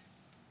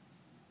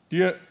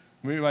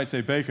 We might say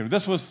bacon.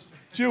 This was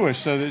Jewish,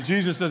 so that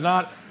Jesus does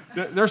not,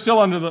 they're still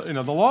under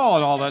the law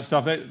and all that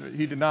stuff.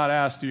 He did not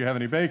ask, do you have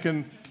any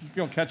bacon? You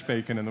don't catch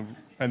bacon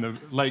in the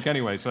lake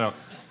anyway, so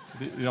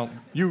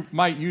you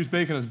might use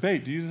bacon as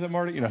bait. Do you use that,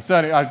 Marty?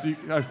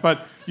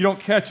 But you don't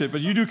catch it,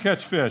 but you do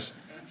catch fish.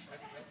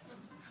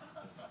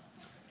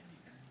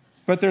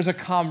 But there's a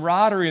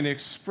camaraderie in the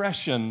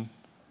expression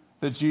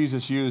that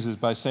Jesus uses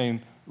by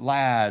saying,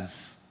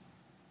 lads,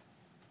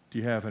 do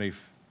you have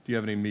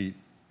any meat?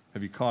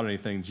 Have you caught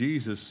anything?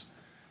 Jesus,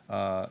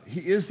 he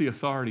is the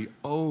authority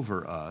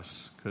over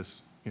us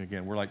because,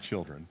 again, we're like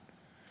children.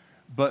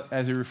 But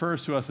as he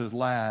refers to us as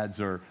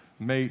lads or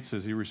mates,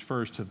 as he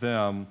refers to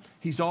them,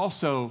 he's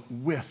also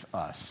with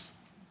us.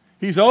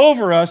 He's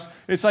over us.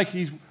 It's like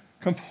he's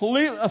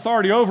complete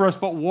authority over us,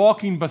 but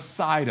walking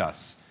beside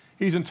us.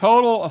 He's in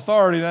total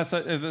authority. That's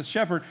the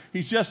shepherd.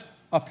 He's just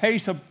a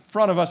pace in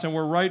front of us, and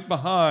we're right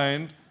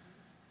behind.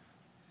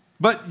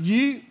 But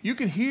you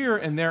can hear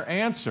in their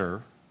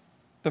answer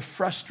the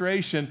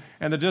frustration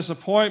and the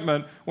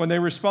disappointment when they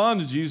respond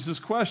to Jesus'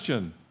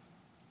 question.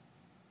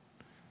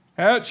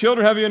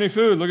 Children, have you any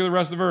food? Look at the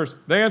rest of the verse.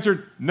 They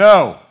answered,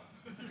 no.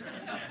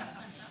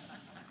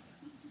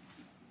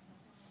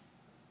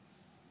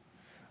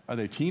 Are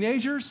they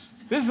teenagers?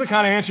 This is the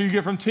kind of answer you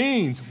get from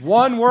teens.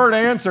 One-word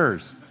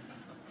answers.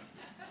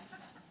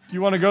 Do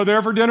you want to go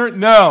there for dinner?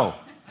 No.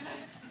 Do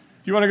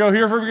you want to go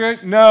here for dinner?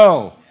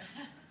 No.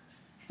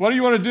 What do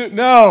you want to do?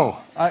 No.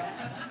 I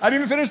didn't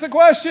even finish the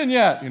question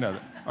yet.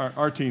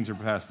 Our teens are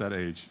past that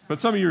age.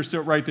 But some of you are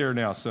still right there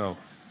now.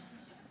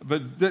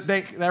 But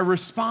their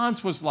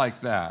response was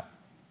like that.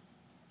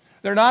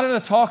 They're not in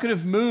a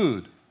talkative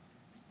mood.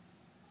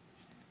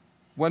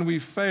 When we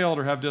failed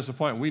or have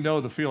disappointment, we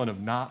know the feeling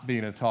of not being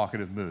in a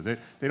talkative mood.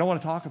 They don't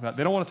want to talk about it.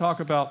 They don't want to talk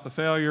about the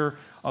failure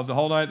of the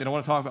whole night. They don't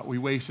want to talk about we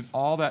wasted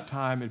all that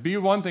time. It'd be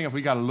one thing if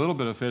we got a little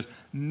bit of fish.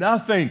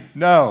 Nothing.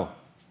 No.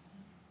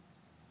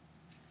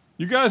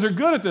 You guys are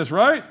good at this,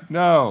 right?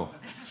 No.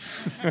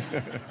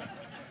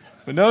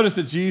 But notice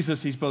that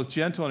Jesus, he's both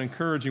gentle and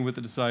encouraging with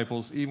the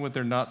disciples, even with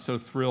their not so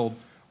thrilled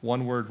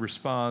one-word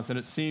response. And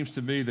it seems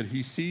to me that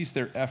he sees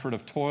their effort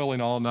of toiling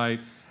all night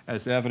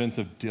as evidence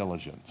of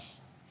diligence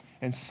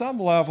and some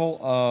level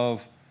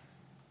of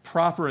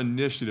proper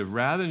initiative,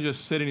 rather than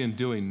just sitting and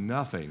doing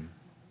nothing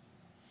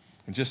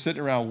and just sitting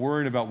around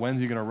worrying about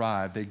when's he going to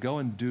arrive. They go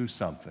and do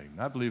something.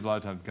 I believe a lot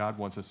of times God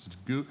wants us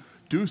to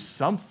do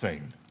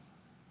something.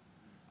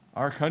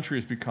 Our country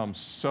has become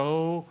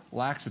so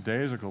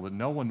lackadaisical that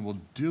no one will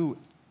do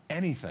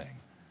anything.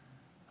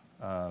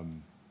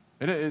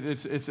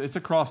 It's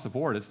across the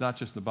board. It's not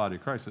just the body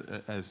of Christ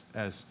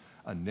as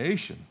a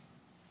nation.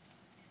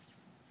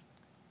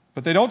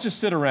 But they don't just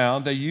sit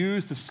around. They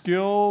use the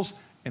skills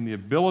and the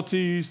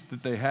abilities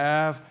that they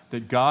have,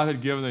 that God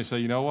had given. They say,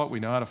 you know what? We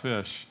know how to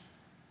fish.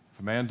 If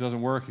a man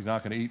doesn't work, he's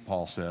not going to eat,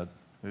 Paul said.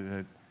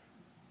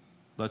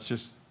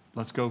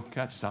 Let's go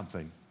catch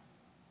something.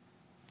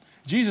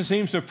 Jesus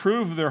seems to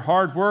approve of their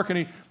hard work,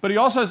 but he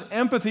also has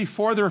empathy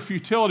for their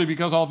futility,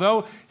 because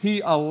although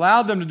he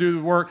allowed them to do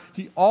the work,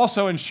 he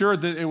also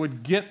ensured that it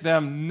would get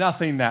them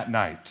nothing that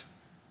night.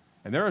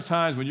 And there are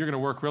times when you're going to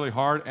work really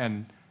hard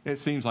and it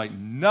seems like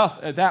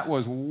nothing, that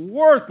was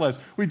worthless.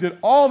 We did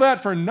all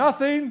that for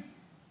nothing.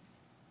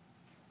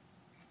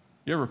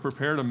 You ever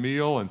prepared a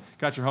meal and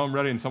got your home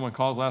ready and someone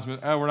calls last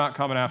minute, oh, we're not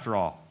coming after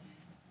all.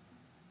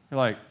 You're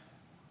like,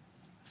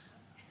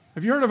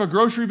 have you heard of a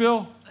grocery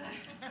bill?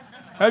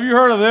 Have you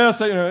heard of this?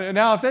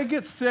 Now, if they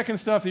get sick and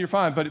stuff, you're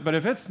fine. But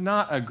if it's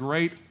not a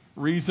great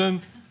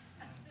reason,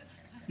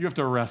 you have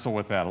to wrestle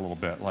with that a little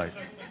bit. Like,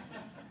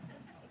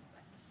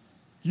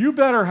 you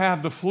better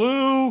have the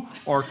flu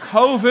or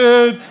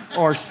COVID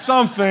or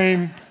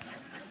something.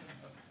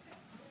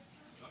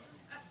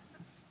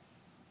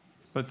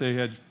 But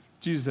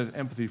Jesus has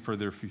empathy for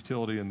their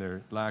futility and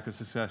their lack of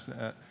success.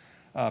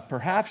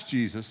 Perhaps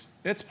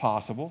it's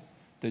possible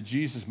that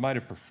Jesus might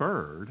have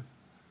preferred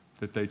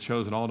that they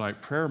chose an all-night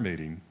prayer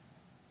meeting.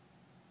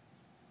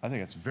 I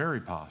think it's very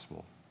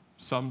possible.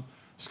 Some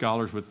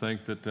scholars would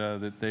think that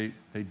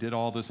they did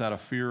all this out of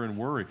fear and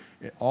worry.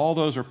 All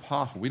those are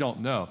possible. We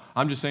don't know.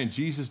 I'm just saying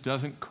Jesus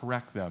doesn't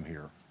correct them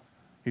here.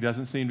 He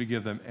doesn't seem to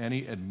give them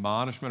any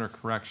admonishment or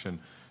correction.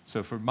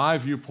 So from my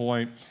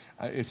viewpoint,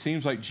 it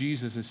seems like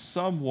Jesus is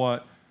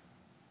somewhat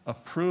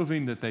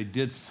approving that they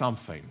did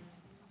something.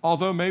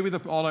 Although maybe the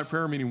all-night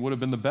prayer meeting would have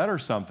been the better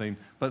something,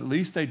 but at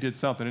least they did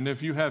something. And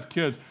if you have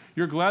kids,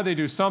 you're glad they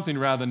do something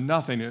rather than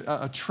nothing.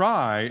 A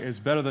try is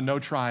better than no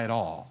try at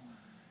all.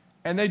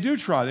 And they do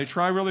try. They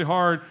try really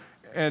hard,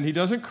 and he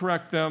doesn't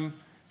correct them,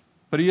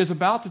 but he is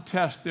about to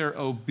test their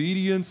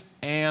obedience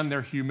and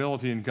their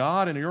humility. And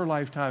God, in your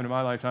lifetime and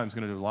my lifetime, is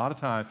going to do a lot of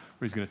time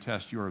where he's going to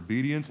test your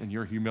obedience and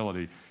your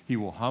humility. He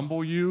will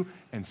humble you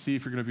and see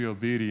if you're going to be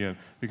obedient,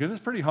 because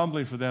it's pretty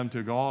humbling for them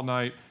to go all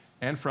night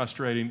and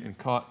frustrating and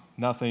caught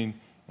nothing.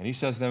 And he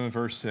says to them in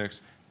verse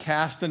 6,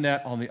 cast the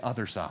net on the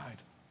other side.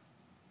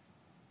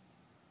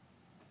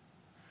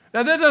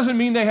 Now, that doesn't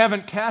mean they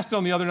haven't cast it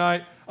on the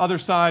other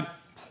side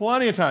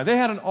plenty of time. They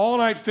had an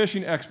all-night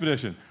fishing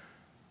expedition.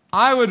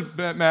 I would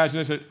imagine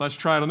they said, let's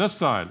try it on this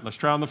side. Let's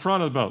try it on the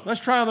front of the boat. Let's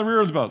try it on the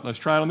rear of the boat. Let's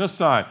try it on this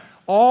side.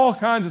 All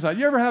kinds of sides.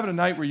 You ever have a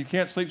night where you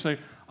can't sleep? Say,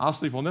 I'll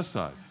sleep on this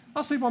side.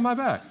 I'll sleep on my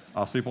back.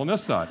 I'll sleep on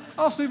this side.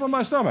 I'll sleep on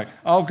my stomach.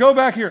 I'll go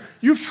back here.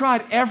 You've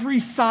tried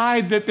every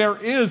side that there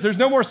is. There's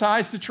no more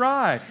sides to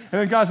try.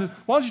 And then God says,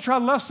 why don't you try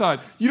the left side?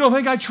 You don't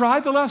think I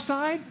tried the left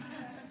side?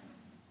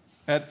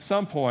 At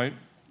some point,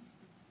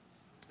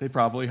 they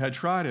probably had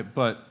tried it,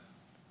 but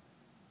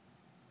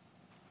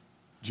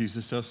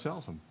Jesus just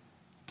tells them,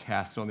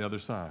 cast it on the other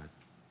side.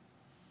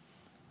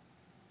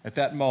 At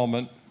that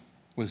moment,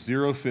 with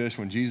zero fish,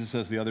 when Jesus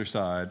says the other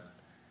side,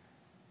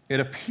 it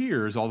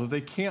appears, although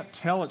they can't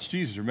tell it's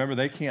Jesus. Remember,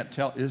 they can't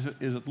tell, is it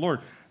the Lord?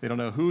 They don't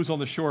know who's on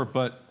the shore,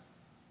 but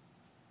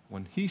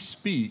when he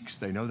speaks,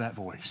 they know that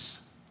voice.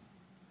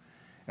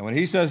 And when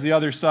he says the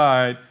other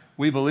side,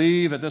 we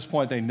believe at this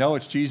point they know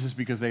it's Jesus,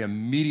 because they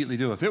immediately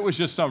do. If it was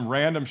just some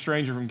random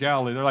stranger from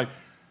Galilee, they're like,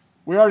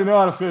 we already know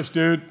how to fish,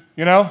 dude,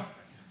 you know?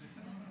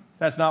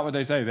 That's not what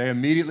they say. They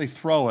immediately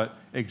throw it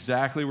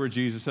exactly where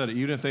Jesus said it,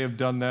 even if they have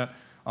done that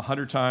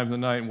 100 times in the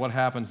night. And what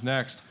happens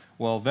next?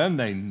 Well, then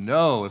they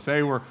know. If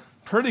they were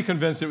pretty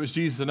convinced it was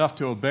Jesus enough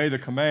to obey the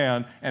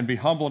command and be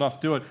humble enough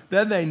to do it,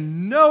 then they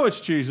know it's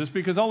Jesus,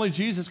 because only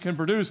Jesus can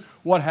produce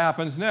what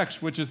happens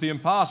next, which is the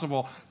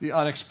impossible, the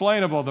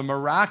unexplainable, the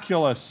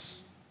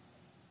miraculous.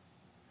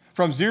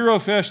 From zero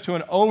fish to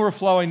an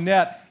overflowing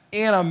net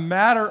in a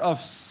matter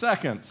of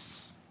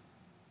seconds.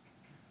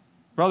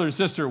 Brother and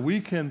sister, we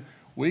can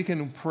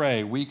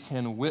pray, we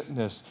can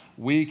witness,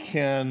 we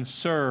can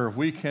serve,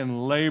 we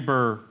can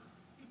labor.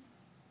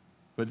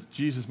 But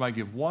Jesus might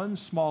give one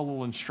small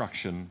little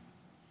instruction,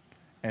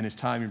 and his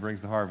timing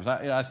brings the harvest.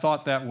 I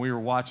thought that when we were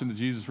watching the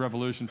Jesus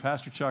Revolution.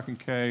 Pastor Chuck and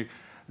Kay,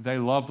 they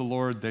loved the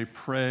Lord. They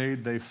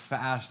prayed. They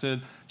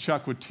fasted.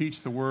 Chuck would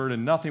teach the word,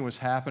 and nothing was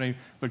happening.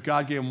 But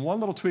God gave him one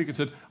little tweak and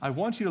said, I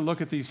want you to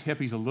look at these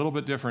hippies a little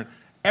bit different.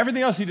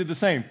 Everything else he did the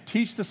same.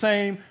 Teach the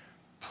same.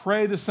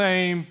 Pray the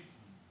same.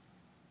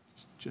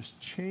 Just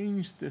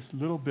change this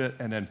little bit,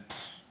 and then...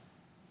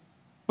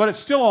 But it's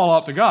still all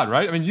up to God,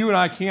 right? I mean, you and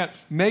I can't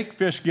make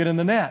fish get in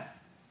the net.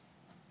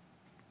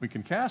 We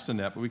can cast a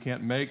net, but we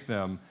can't make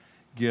them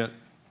get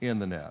in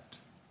the net.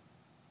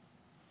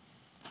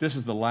 This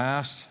is the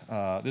last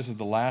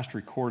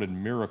recorded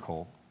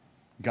miracle.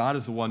 God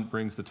is the one that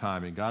brings the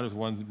timing. God is the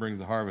one that brings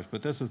the harvest.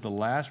 But this is the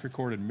last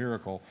recorded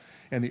miracle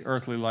in the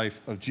earthly life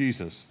of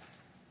Jesus.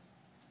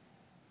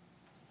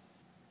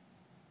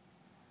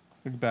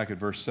 Look back at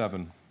verse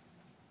 7.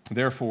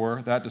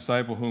 Therefore, that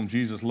disciple whom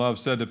Jesus loved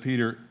said to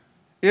Peter,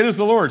 It is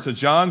the Lord. So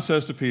John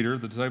says to Peter,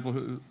 the disciple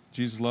who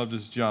Jesus loved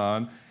is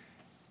John,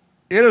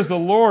 it is the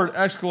Lord!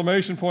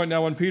 Exclamation point.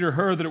 Now when Peter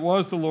heard that it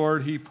was the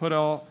Lord, he put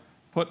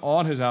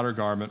on his outer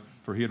garment,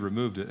 for he had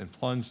removed it, and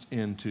plunged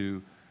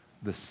into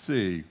the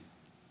sea.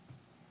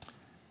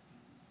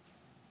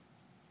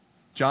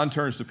 John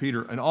turns to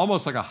Peter, and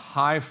almost like a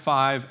high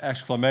five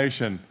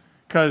exclamation,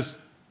 because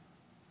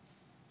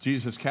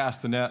Jesus has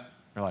cast the net.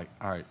 They're like,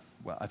 all right,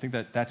 well, I think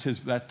that's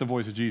the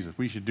voice of Jesus.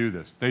 We should do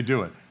this. They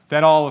do it.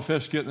 Then all the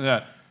fish get in the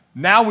net.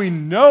 Now we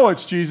know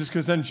it's Jesus,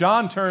 because then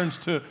John turns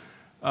to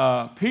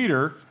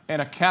Peter,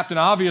 and a Captain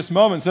Obvious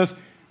moment says,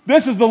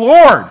 this is the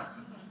Lord.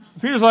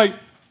 Peter's like,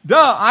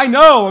 duh, I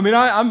know. I mean,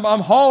 I'm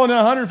hauling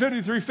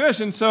 153 fish,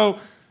 and so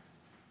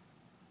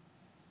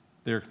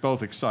they're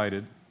both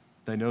excited.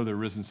 They know their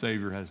risen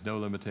Savior has no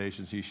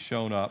limitations. He's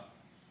shown up.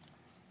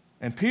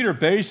 And Peter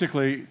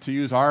basically, to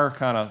use our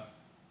kind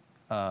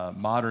of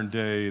modern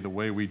day, the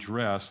way we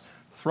dress,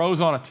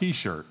 throws on a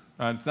T-shirt.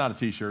 It's not a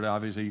T-shirt,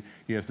 obviously.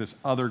 He has this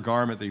other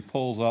garment that he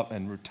pulls up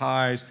and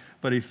ties,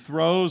 but he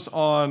throws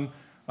on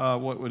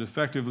what would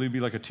effectively be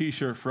like a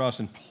T-shirt for us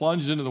and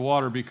plunges into the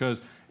water, because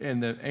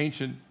in the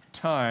ancient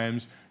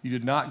times, you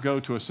did not go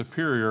to a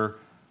superior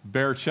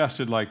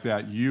bare-chested like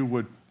that. You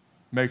would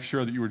make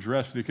sure that you were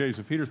dressed for the occasion.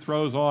 So Peter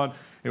throws on.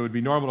 It would be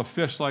normal to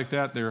fish like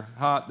that. They're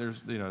hot. There's,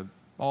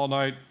 all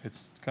night.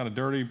 It's kind of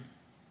dirty,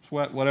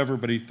 sweat, whatever.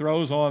 But he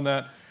throws on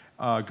that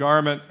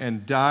garment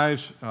and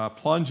dives,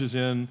 plunges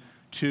in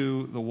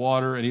to the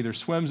water, and either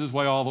swims his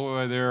way all the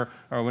way there,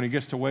 or when he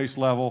gets to waist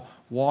level,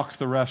 walks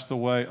the rest of the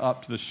way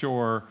up to the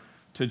shore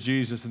to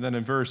Jesus. And then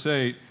in verse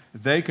 8,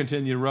 they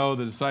continue to row.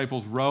 The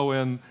disciples row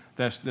in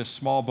this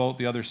small boat,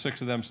 the other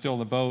 6 of them still in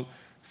the boat,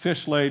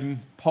 fish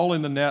laden,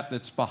 pulling the net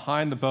that's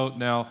behind the boat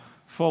now,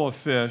 full of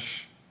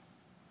fish.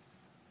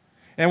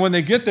 And when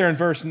they get there in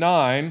verse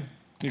 9,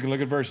 you can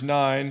look at verse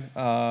 9,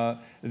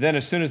 then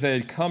as soon as they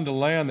had come to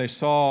land, they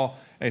saw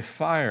a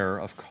fire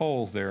of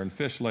coals there and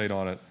fish laid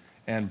on it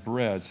and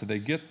bread. So they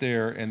get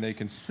there and they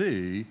can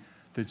see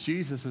that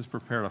Jesus has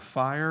prepared a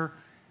fire,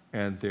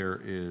 and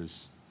there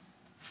is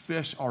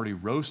fish already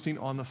roasting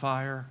on the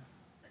fire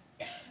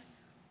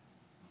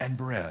and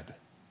bread.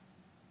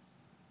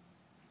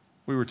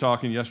 We were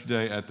talking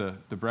yesterday at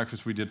the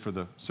breakfast we did for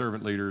the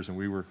servant leaders, and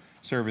we were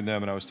serving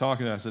them, and I was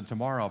talking to them. I said,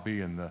 tomorrow I'll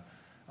be in the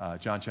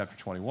John chapter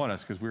 21.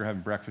 That's because we were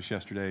having breakfast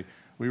yesterday.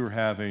 We were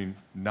having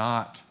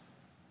not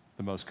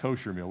the most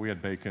kosher meal. We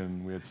had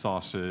bacon, we had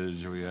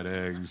sausage, we had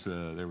eggs.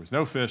 There was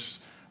no fish.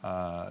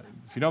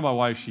 If you know my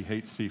wife, she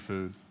hates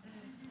seafood,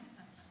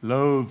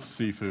 loathes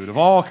seafood of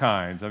all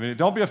kinds. I mean,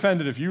 don't be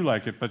offended if you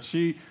like it, but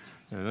she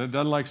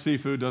doesn't like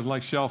seafood, doesn't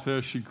like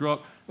shellfish. She grew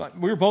up,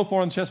 we were both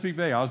born in Chesapeake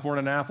Bay. I was born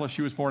in Annapolis.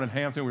 She was born in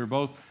Hampton. We were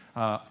both,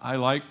 I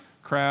like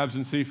crabs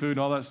and seafood and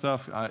all that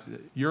stuff.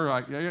 You're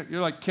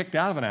like kicked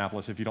out of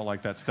Annapolis if you don't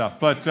like that stuff.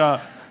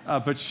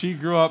 But she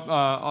grew up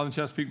on the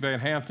Chesapeake Bay in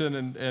Hampton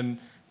and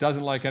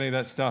doesn't like any of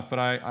that stuff. But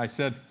I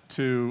said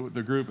to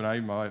the group,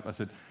 and my wife, I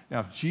said,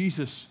 now if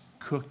Jesus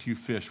cooked you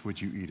fish, would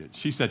you eat it?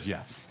 She said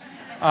yes.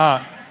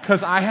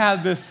 Because I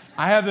have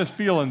this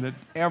feeling that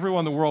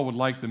everyone in the world would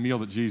like the meal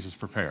that Jesus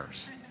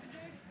prepares.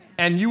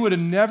 And you would have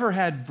never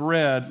had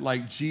bread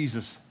like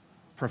Jesus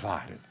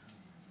provided.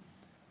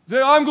 Say,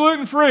 I'm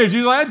gluten-free.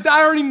 Jesus,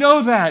 I already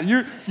know that.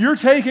 You're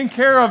taken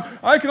care of.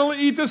 I can only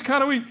eat this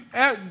kind of wheat.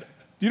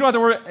 You don't have to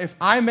worry. If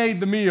I made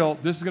the meal,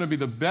 this is going to be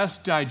the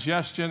best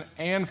digestion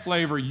and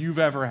flavor you've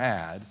ever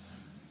had.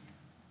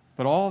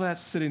 But all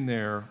that's sitting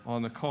there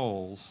on the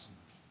coals,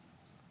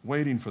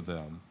 waiting for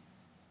them.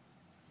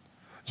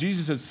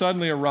 Jesus had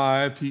suddenly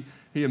arrived. He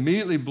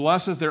immediately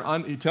blesseth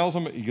he tells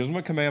them, he gives them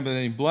a command, but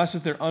then he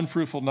blesseth their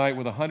unfruitful night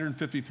with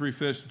 153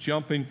 fish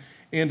jumping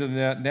into the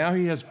net. Now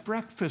he has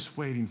breakfast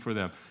waiting for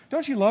them.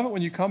 Don't you love it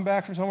when you come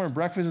back from somewhere and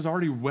breakfast is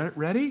already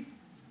ready?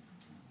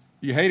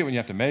 You hate it when you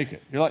have to make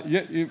it. You're like,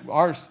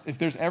 if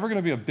there's ever going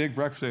to be a big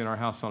breakfast day in our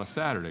house on a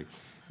Saturday,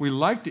 we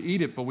like to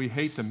eat it, but we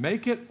hate to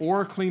make it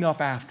or clean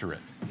up after it.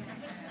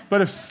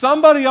 But if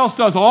somebody else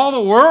does all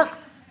the work,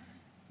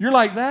 you're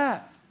like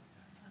that.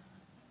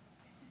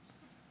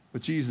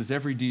 But Jesus,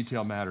 every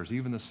detail matters,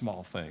 even the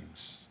small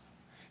things.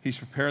 He's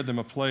prepared them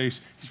a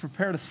place. He's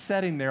prepared a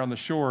setting there on the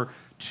shore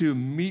to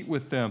meet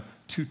with them,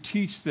 to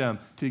teach them,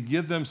 to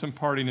give them some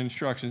parting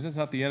instructions. It's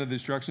not the end of the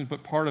instructions,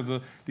 but part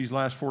of these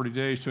last 40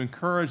 days to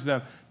encourage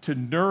them, to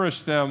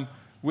nourish them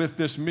with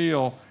this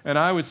meal. And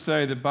I would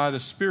say that by the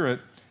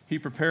Spirit, he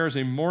prepares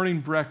a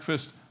morning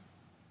breakfast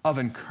of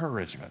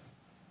encouragement.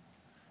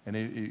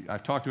 And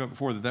I've talked about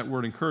before that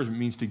word encouragement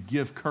means to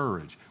give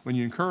courage. When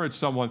you encourage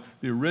someone,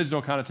 the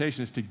original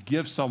connotation is to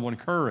give someone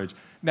courage.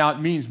 Now, it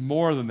means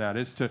more than that.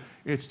 It's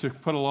to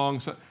put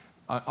an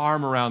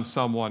arm around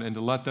someone and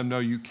to let them know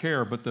you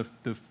care. But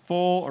the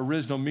full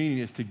original meaning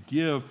is to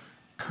give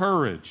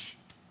courage.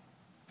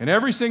 And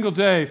every single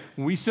day,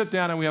 when we sit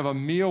down and we have a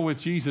meal with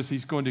Jesus,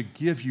 he's going to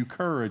give you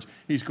courage.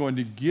 He's going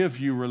to give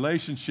you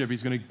relationship.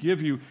 He's going to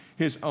give you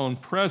his own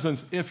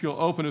presence. If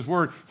you'll open his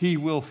word, he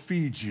will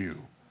feed you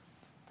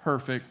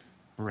perfect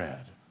bread.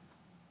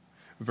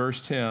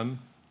 Verse 10,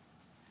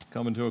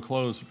 Coming to a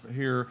close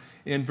here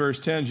in verse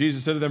 10,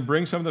 Jesus said to them,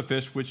 "Bring some of the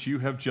fish which you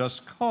have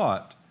just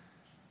caught."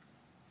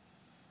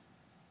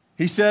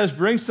 He says,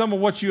 bring some of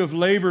what you have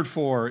labored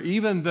for,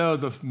 even though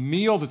the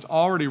meal that's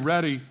already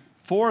ready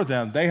for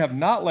them, they have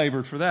not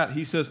labored for that.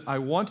 He says, I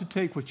want to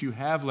take what you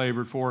have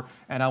labored for,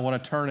 and I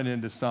want to turn it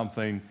into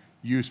something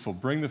useful.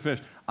 Bring the fish.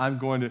 I'm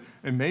going to,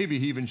 and maybe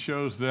he even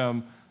shows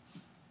them,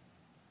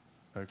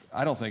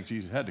 I don't think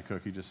Jesus had to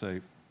cook. He just say,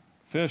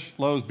 fish,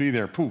 loaves, be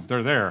there. Poof,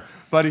 they're there.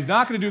 But he's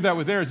not going to do that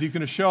with theirs. He's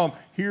going to show them,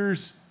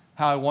 here's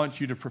how I want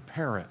you to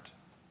prepare it.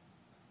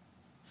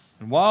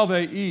 And while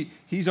they eat,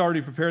 he's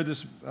already prepared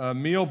this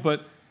meal,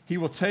 but he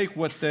will take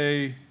what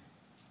they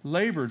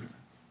labored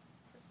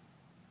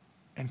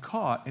and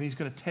caught, and he's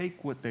going to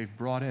take what they've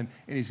brought in,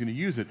 and he's going to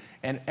use it.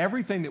 And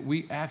everything that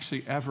we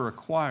actually ever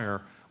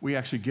acquire, we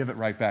actually give it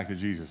right back to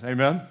Jesus.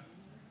 Amen?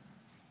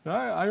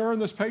 I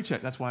earned this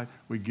paycheck. That's why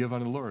we give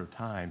unto the Lord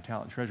time,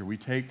 talent, and treasure. We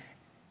take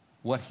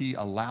what he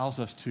allows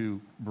us to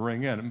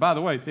bring in. And by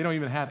the way, they don't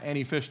even have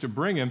any fish to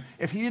bring him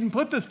if he didn't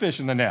put this fish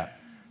in the net.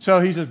 So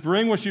he says,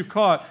 bring what you've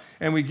caught,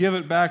 and we give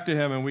it back to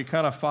him, and we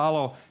kind of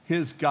follow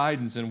his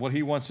guidance and what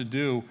he wants to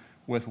do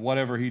with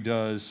whatever he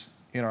does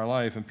in our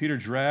life. And Peter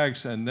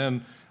drags, and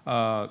then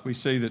we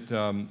see that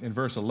in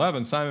verse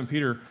 11, Simon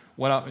Peter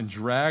went out and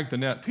dragged the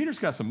net. Peter's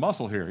got some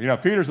muscle here. You know,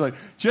 Peter's like,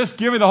 just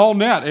give me the whole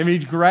net. I mean,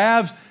 he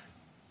grabs.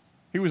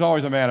 He was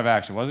always a man of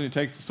action, wasn't he? He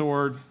takes the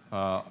sword.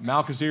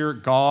 Malchus here,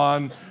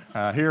 gone.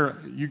 Here,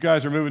 you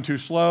guys are moving too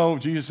slow.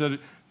 Jesus said,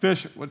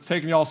 fish, what's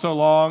taking y'all so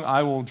long?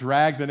 I will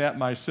drag the net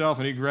myself.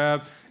 And he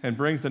grabbed and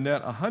brings the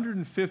net.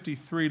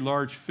 153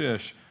 large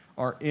fish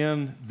are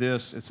in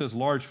this. It says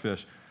large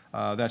fish.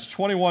 That's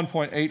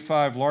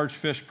 21.85 large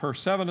fish per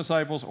 7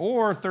 disciples,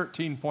 or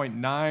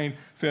 13.9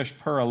 fish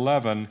per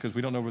 11, because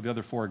we don't know where the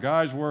other 4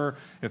 guys were.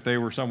 If they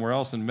were somewhere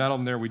else and met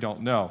them there, we don't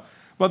know.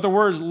 But the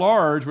word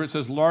large, where it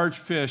says large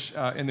fish,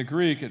 in the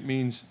Greek, it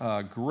means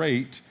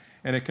great,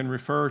 and it can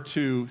refer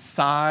to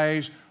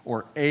size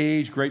or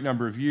age, great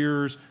number of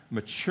years,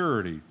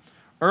 maturity.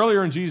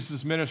 Earlier in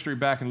Jesus' ministry,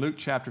 back in Luke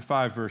chapter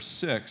 5, verse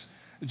 6,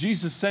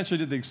 Jesus essentially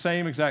did the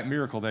same exact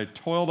miracle. They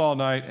toiled all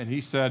night, and he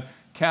said,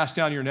 cast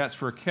down your nets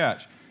for a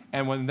catch.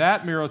 And when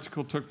that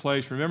miracle took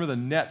place, remember the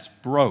nets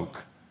broke,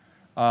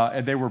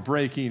 and they were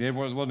breaking. It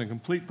wasn't a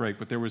complete break,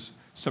 but there was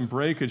some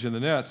breakage in the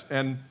nets.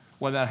 And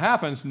when that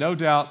happens, no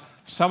doubt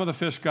some of the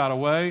fish got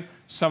away,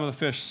 some of the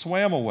fish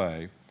swam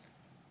away.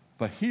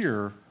 But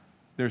here,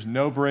 there's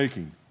no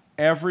breaking.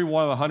 Every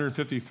one of the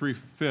 153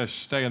 fish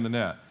stay in the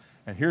net.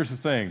 And here's the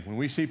thing. When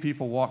we see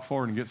people walk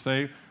forward and get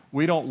saved,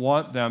 we don't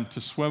want them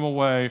to swim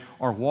away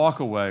or walk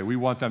away. We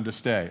want them to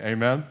stay.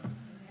 Amen?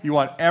 You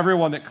want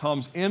everyone that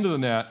comes into the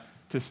net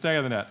to stay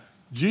in the net.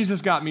 Jesus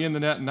got me in the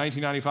net in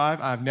 1995.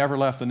 I've never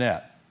left the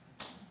net.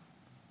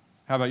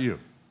 How about you?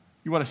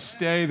 You want to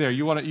stay there.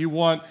 You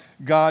want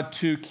God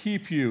to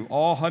keep you.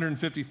 All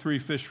 153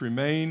 fish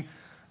remain,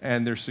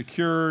 and they're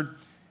secured.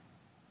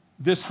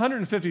 This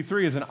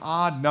 153 is an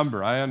odd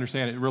number. I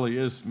understand it really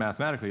is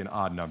mathematically an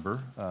odd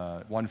number.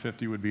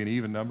 150 would be an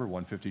even number.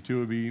 152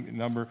 would be a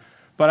number.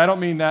 But I don't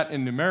mean that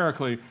in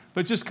numerically,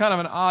 but just kind of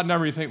an odd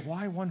number. You think,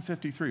 why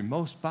 153?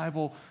 Most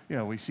Bible,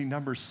 we see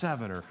numbers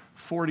 7 or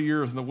 40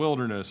 years in the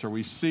wilderness, or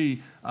we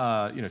see,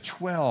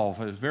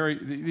 12.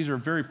 These are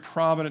very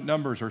prominent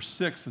numbers, or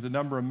 6 is the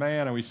number of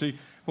man, and we see,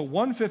 but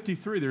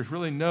 153, there's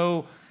really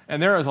no,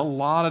 and there is a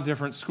lot of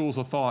different schools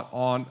of thought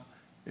on.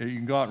 You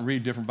can go out and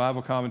read different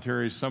Bible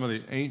commentaries. Some of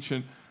the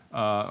ancient,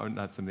 or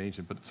not some of the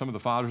ancient, but some of the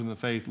fathers in the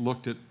faith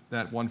looked at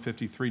that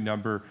 153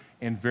 number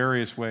in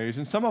various ways,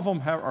 and some of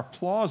them are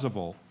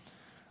plausible.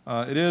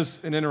 It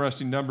is an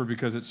interesting number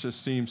because it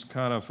just seems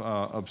kind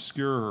of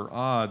obscure or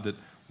odd that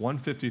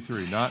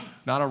 153, not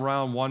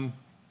around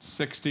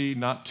 160,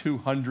 not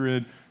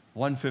 200,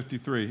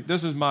 153.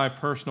 This is my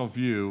personal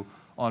view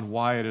on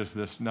why it is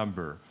this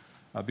number.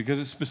 Because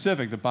it's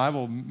specific. The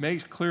Bible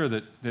makes clear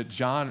that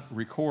John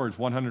records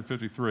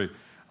 153.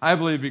 I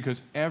believe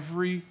because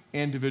every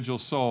individual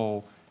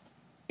soul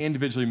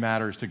individually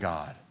matters to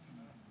God.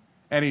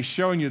 And he's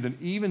showing you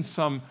that even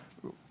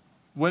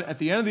at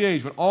the end of the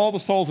age, when all the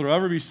souls that will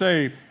ever be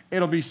saved,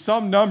 it'll be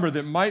some number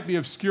that might be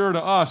obscure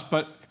to us,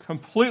 but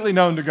completely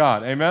known to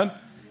God. Amen?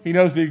 He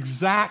knows the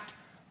exact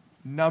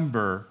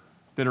number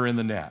that are in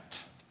the net.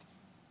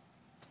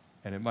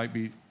 And it might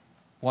be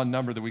one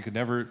number that we could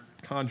never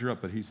conjure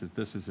up, but he says,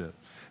 this is it.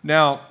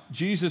 Now,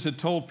 Jesus had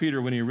told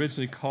Peter when he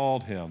originally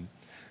called him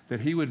that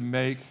he would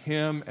make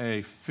him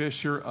a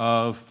fisher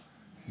of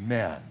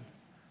men.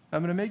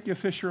 I'm going to make you a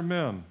fisher of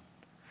men.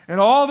 And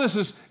all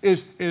this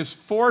is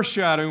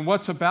foreshadowing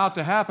what's about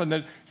to happen,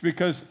 that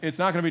because it's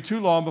not going to be too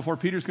long before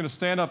Peter's going to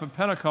stand up at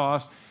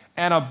Pentecost,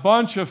 and a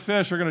bunch of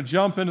fish are going to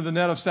jump into the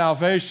net of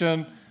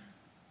salvation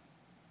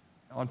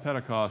on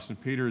Pentecost,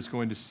 and Peter is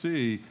going to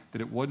see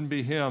that it wouldn't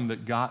be him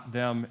that got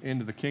them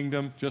into the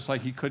kingdom, just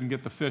like he couldn't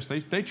get the fish.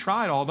 They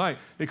tried all night.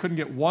 They couldn't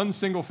get one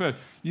single fish.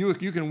 You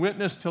can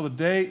witness till the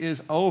day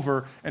is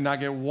over and not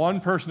get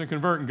one person to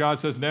convert, and God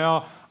says,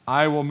 now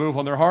I will move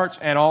on their hearts,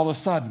 and all of a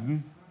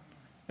sudden,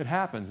 it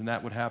happens, and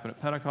that would happen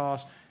at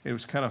Pentecost. It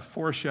was kind of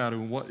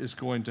foreshadowing what is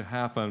going to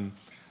happen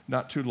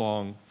not too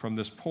long from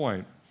this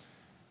point.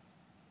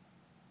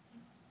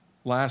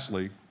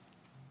 Lastly,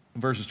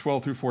 verses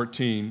 12 through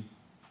 14,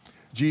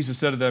 Jesus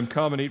said to them,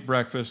 "Come and eat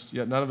breakfast."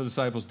 Yet none of the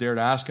disciples dared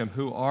ask him,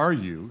 "Who are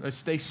you?"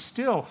 They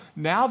still,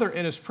 now they're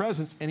in his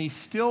presence, and he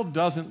still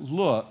doesn't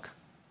look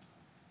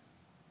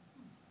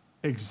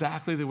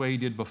exactly the way he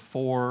did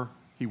before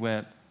he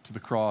went to the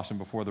cross and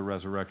before the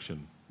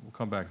resurrection. We'll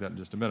come back to that in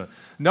just a minute.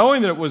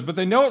 Knowing that it was, but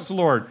they know it's the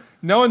Lord.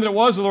 Knowing that it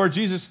was the Lord,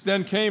 Jesus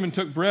then came and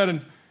took bread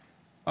and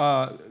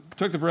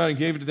took the bread and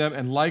gave it to them,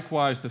 and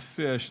likewise the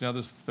fish. Now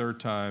this is the third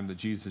time that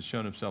Jesus has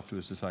shown himself to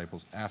his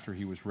disciples after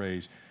he was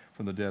raised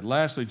from the dead.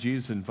 Lastly,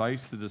 Jesus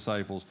invites the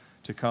disciples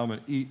to come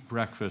and eat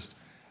breakfast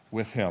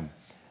with him.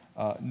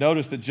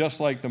 Notice that just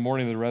like the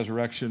morning of the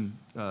resurrection,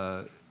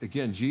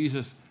 again,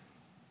 Jesus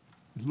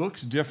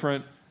looks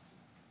different.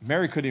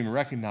 Mary couldn't even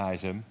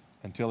recognize him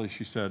until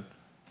she said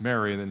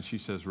Mary, and then she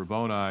says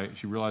Rabboni.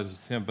 She realizes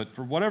it's him. But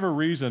for whatever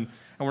reason,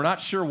 and we're not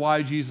sure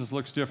why Jesus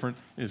looks different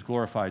in his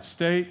glorified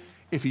state,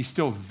 if he's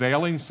still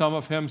veiling some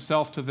of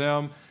himself to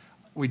them,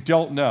 we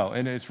don't know.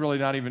 And it's really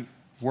not even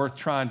worth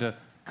trying to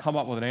come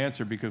up with an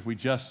answer, because we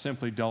just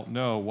simply don't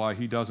know why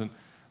he doesn't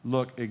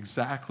look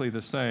exactly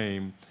the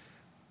same.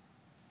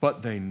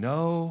 But they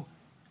know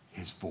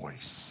his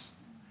voice.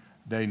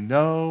 They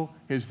know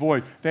his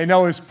voice. They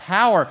know his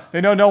power.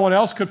 They know no one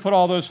else could put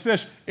all those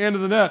fish into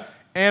the net.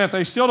 And if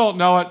they still don't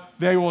know it,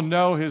 they will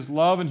know his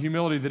love and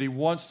humility, that he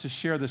wants to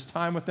share this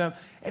time with them.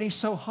 And he's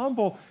so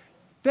humble.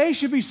 They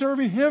should be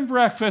serving him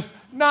breakfast,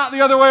 not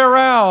the other way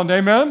around.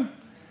 Amen?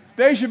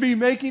 They should be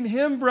making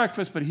him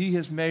breakfast, but he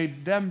has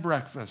made them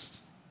breakfast.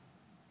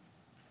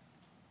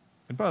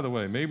 And by the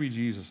way, maybe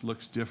Jesus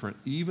looks different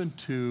even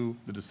to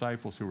the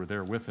disciples who were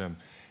there with him,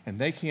 and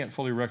they can't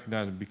fully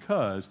recognize him,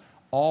 because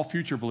all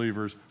future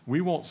believers,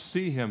 we won't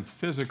see him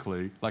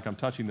physically, like I'm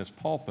touching this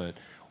pulpit.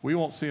 We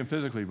won't see him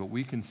physically, but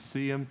we can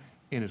see him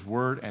in his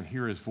word and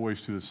hear his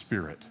voice through the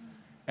Spirit.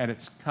 And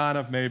it's kind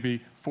of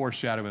maybe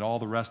foreshadowing all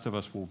the rest of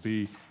us will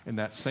be in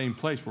that same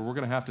place where we're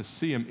going to have to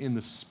see him in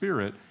the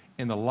Spirit,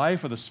 in the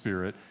life of the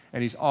Spirit,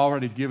 and he's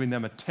already giving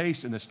them a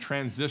taste in this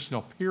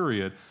transitional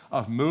period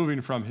of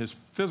moving from his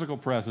physical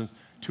presence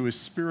to his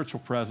spiritual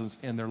presence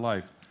in their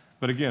life.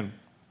 But again,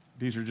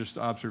 these are just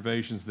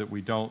observations that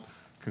we don't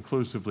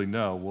conclusively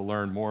know. We'll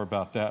learn more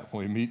about that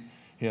when we meet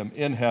him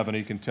in heaven.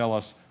 He can tell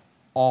us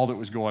all that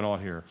was going on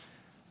here.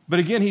 But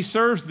again, he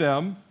serves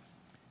them,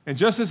 and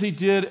just as he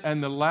did in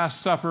the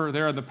Last Supper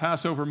there in the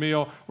Passover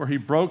meal, where he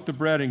broke the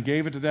bread and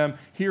gave it to them,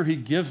 here he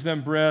gives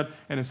them bread,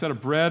 and instead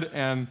of bread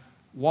and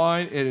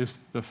wine, it is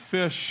the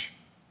fish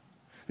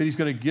that he's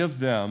going to give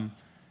them.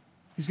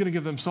 He's going to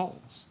give them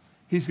souls.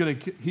 He's going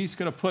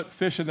to put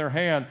fish in their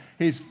hand.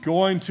 He's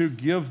going to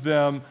give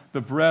them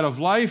the bread of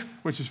life,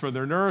 which is for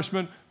their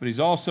nourishment, but he's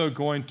also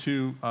going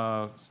to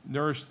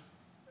nourish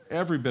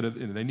every bit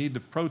of it. They need the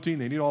protein,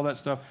 they need all that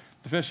stuff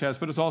the fish has,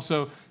 but it's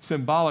also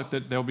symbolic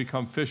that they'll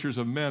become fishers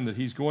of men, that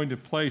he's going to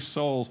place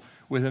souls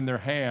within their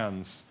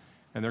hands,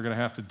 and they're going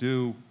to have to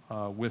do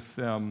with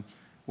them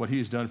what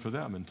he's done for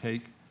them and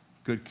take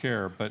good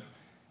care. But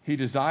he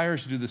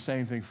desires to do the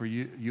same thing for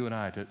you and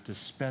I, to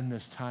spend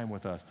this time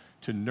with us,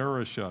 to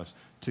nourish us,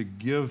 to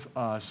give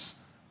us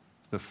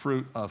the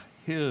fruit of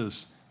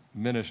his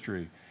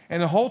ministry.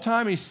 And the whole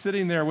time he's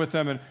sitting there with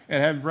them and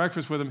having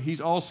breakfast with them,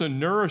 he's also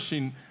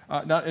nourishing,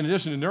 not in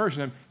addition to nourishing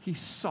them, he's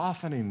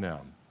softening them.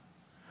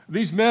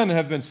 These men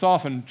have been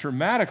softened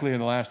dramatically in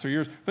the last 3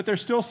 years, but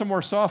there's still some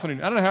more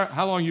softening. I don't know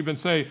how long you've been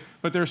saved,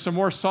 but there's some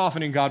more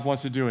softening God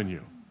wants to do in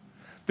you.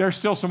 There's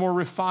still some more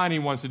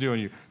refining he wants to do in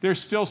you. There's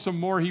still some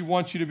more he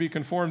wants you to be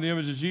conformed to the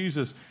image of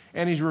Jesus.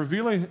 And he's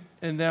revealing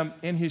in them,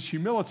 in his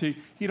humility,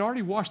 he'd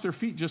already washed their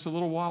feet just a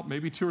little while,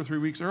 maybe 2 or 3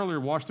 weeks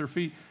earlier, washed their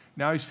feet.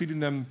 Now he's feeding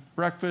them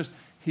breakfast.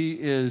 He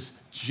is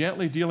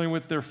gently dealing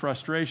with their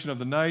frustration of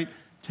the night,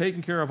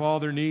 taking care of all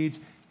their needs.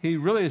 He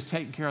really is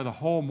taking care of the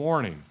whole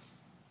morning.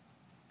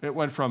 It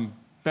went from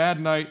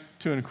bad night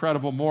to an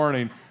incredible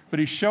morning, but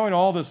he's showing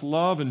all this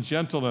love and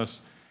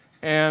gentleness,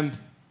 and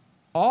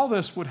all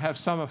this would have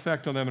some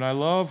effect on them. And I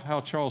love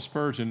how Charles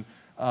Spurgeon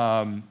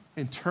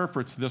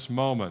interprets this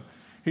moment.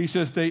 He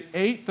says, they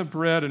ate the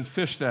bread and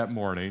fish that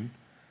morning,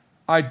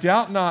 I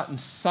doubt not in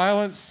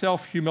silent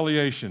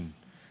self-humiliation.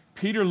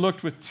 Peter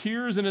looked with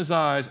tears in his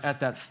eyes at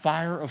that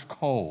fire of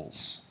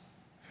coals,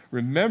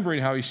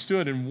 remembering how he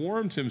stood and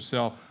warmed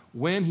himself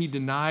when he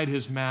denied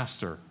his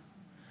master.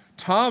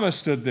 Thomas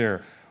stood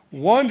there,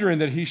 wondering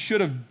that he should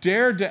have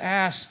dared to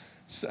ask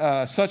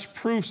such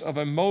proofs of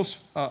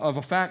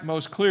a fact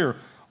most clear.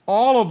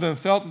 All of them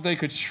felt that they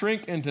could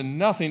shrink into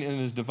nothing in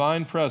his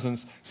divine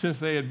presence, since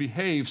they had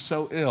behaved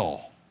so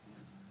ill.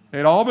 They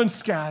had all been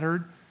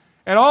scattered,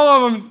 and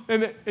all of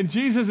them, and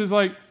Jesus is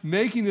like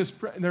making this,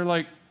 and they're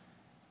like,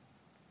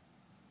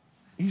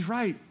 he's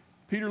right.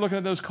 Peter, looking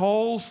at those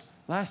coals,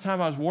 last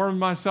time I was warming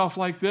myself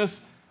like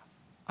this,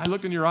 I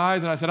looked in your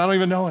eyes and I said, I don't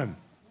even know him.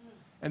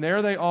 And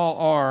there they all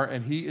are,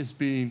 and he is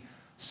being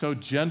so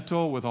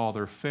gentle with all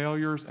their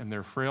failures and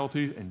their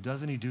frailties, and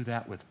doesn't he do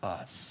that with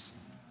us?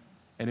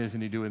 And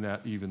isn't he doing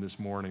that even this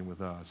morning with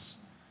us?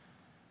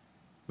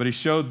 But he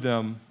showed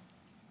them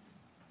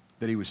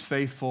that he was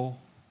faithful,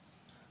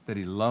 that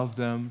he loved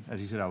them. As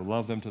he said, I will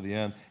love them to the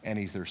end. And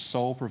he's their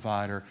sole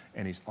provider,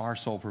 and he's our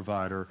sole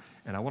provider.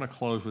 And I want to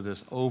close with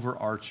this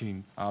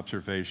overarching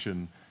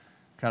observation,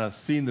 kind of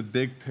seeing the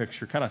big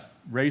picture, kind of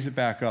raise it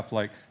back up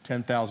like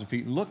 10,000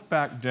 feet and look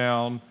back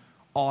down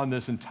on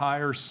this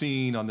entire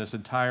scene, on this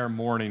entire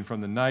morning, from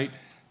the night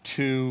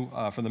to,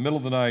 from the middle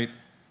of the night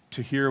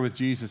to here with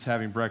Jesus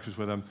having breakfast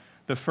with them.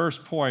 The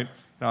first point,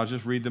 and I'll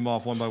just read them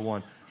off one by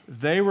one.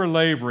 They were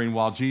laboring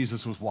while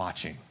Jesus was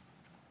watching.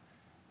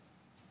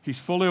 He's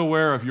fully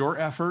aware of your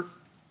effort.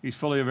 He's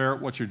fully aware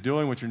of what you're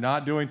doing, what you're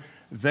not doing.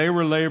 They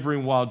were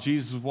laboring while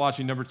Jesus was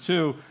watching. Number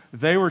two,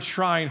 they were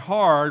trying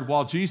hard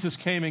while Jesus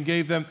came and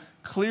gave them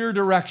clear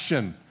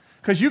direction.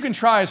 Because you can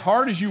try as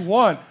hard as you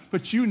want,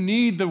 but you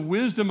need the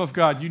wisdom of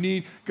God. You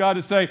need God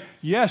to say,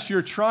 yes,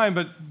 you're trying,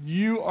 but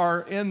you're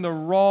on the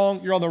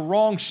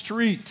wrong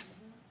street.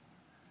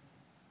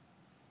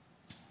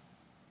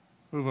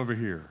 Move over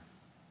here.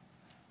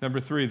 Number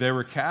three, they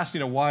were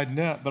casting a wide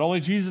net, but only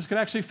Jesus could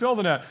actually fill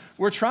the net.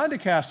 We're trying to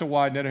cast a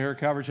wide net here at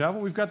Calvary Chapel.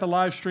 We've got the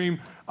live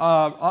stream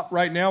up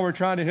right now. We're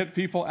trying to hit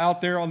people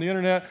out there on the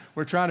internet.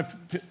 We're trying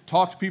to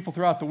talk to people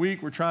throughout the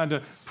week. We're trying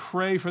to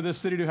pray for this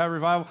city to have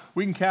revival.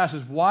 We can cast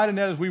as wide a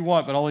net as we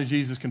want, but only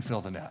Jesus can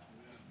fill the net.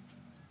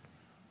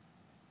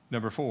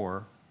 Number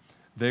four,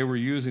 they were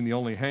using the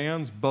only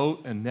hands,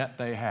 boat, and net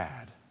they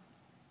had.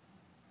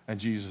 And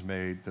Jesus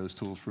made those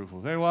tools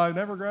fruitful. Say, well, I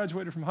never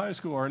graduated from high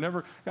school, or I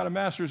never got a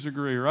master's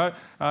degree, right?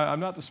 I'm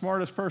not the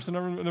smartest person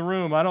in the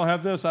room. I don't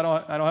have this. I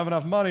don't have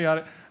enough money.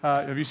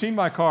 Have you seen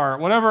my car?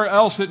 Whatever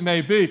else it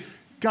may be.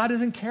 God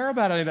doesn't care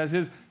about any of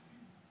that.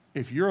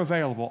 If you're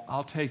available,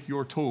 I'll take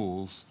your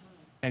tools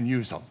and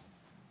use them.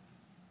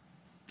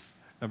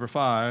 Number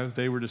five,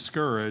 they were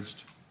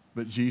discouraged,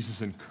 but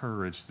Jesus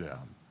encouraged them.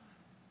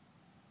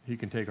 He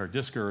can take our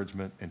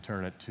discouragement and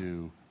turn it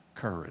to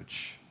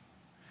courage.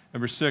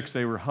 Number six,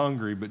 they were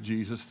hungry, but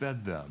Jesus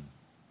fed them.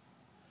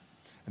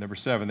 And number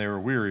seven, they were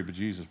weary, but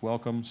Jesus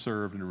welcomed,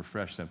 served, and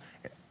refreshed them.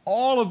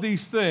 All of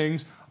these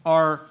things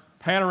are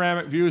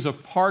panoramic views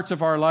of parts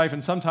of our life,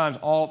 and sometimes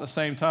all at the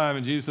same time.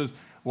 And Jesus says,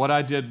 what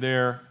I did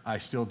there, I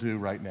still do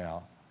right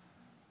now,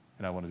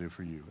 and I want to do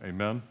for you. Amen?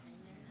 Amen.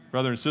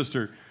 Brother and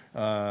sister,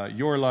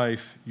 your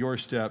life, your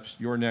steps,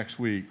 your next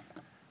week,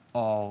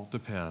 all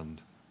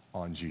depend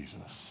on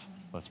Jesus.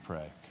 Let's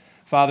pray.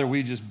 Father,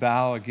 we just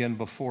bow again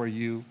before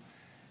you.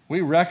 We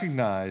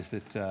recognize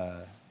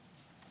that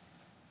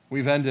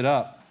we've ended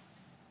up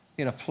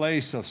in a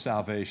place of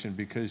salvation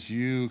because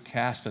you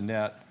cast a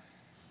net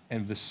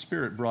and the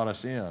Spirit brought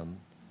us in.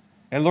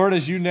 And Lord,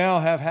 as you now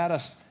have had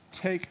us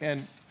take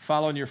and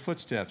follow in your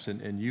footsteps,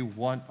 and you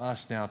want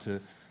us now to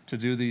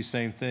do these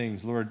same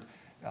things, Lord,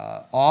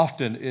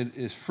 often it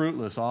is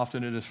fruitless,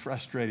 often it is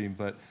frustrating,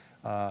 but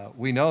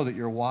we know that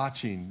you're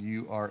watching.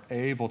 You are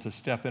able to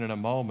step in a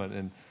moment.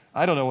 And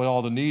I don't know what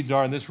all the needs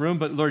are in this room,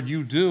 but Lord,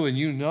 you do, and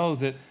you know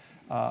that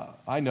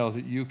I know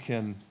that you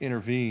can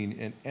intervene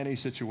in any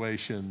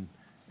situation.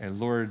 And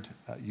Lord,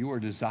 you are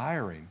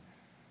desiring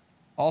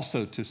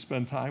also to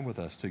spend time with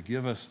us, to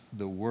give us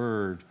the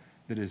word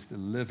that is the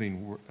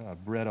living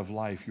bread of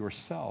life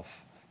yourself.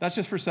 Not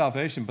just for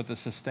salvation, but the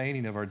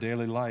sustaining of our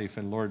daily life.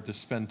 And Lord, to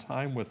spend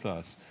time with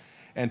us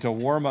and to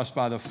warm us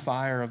by the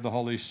fire of the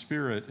Holy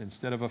Spirit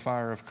instead of a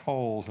fire of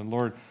coals. And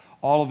Lord,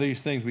 all of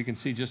these things we can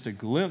see just a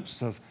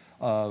glimpse of,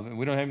 and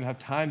we don't even have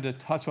time to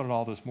touch on it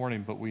all this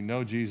morning, but we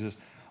know, Jesus,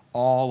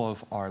 all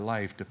of our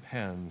life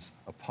depends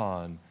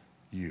upon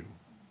you.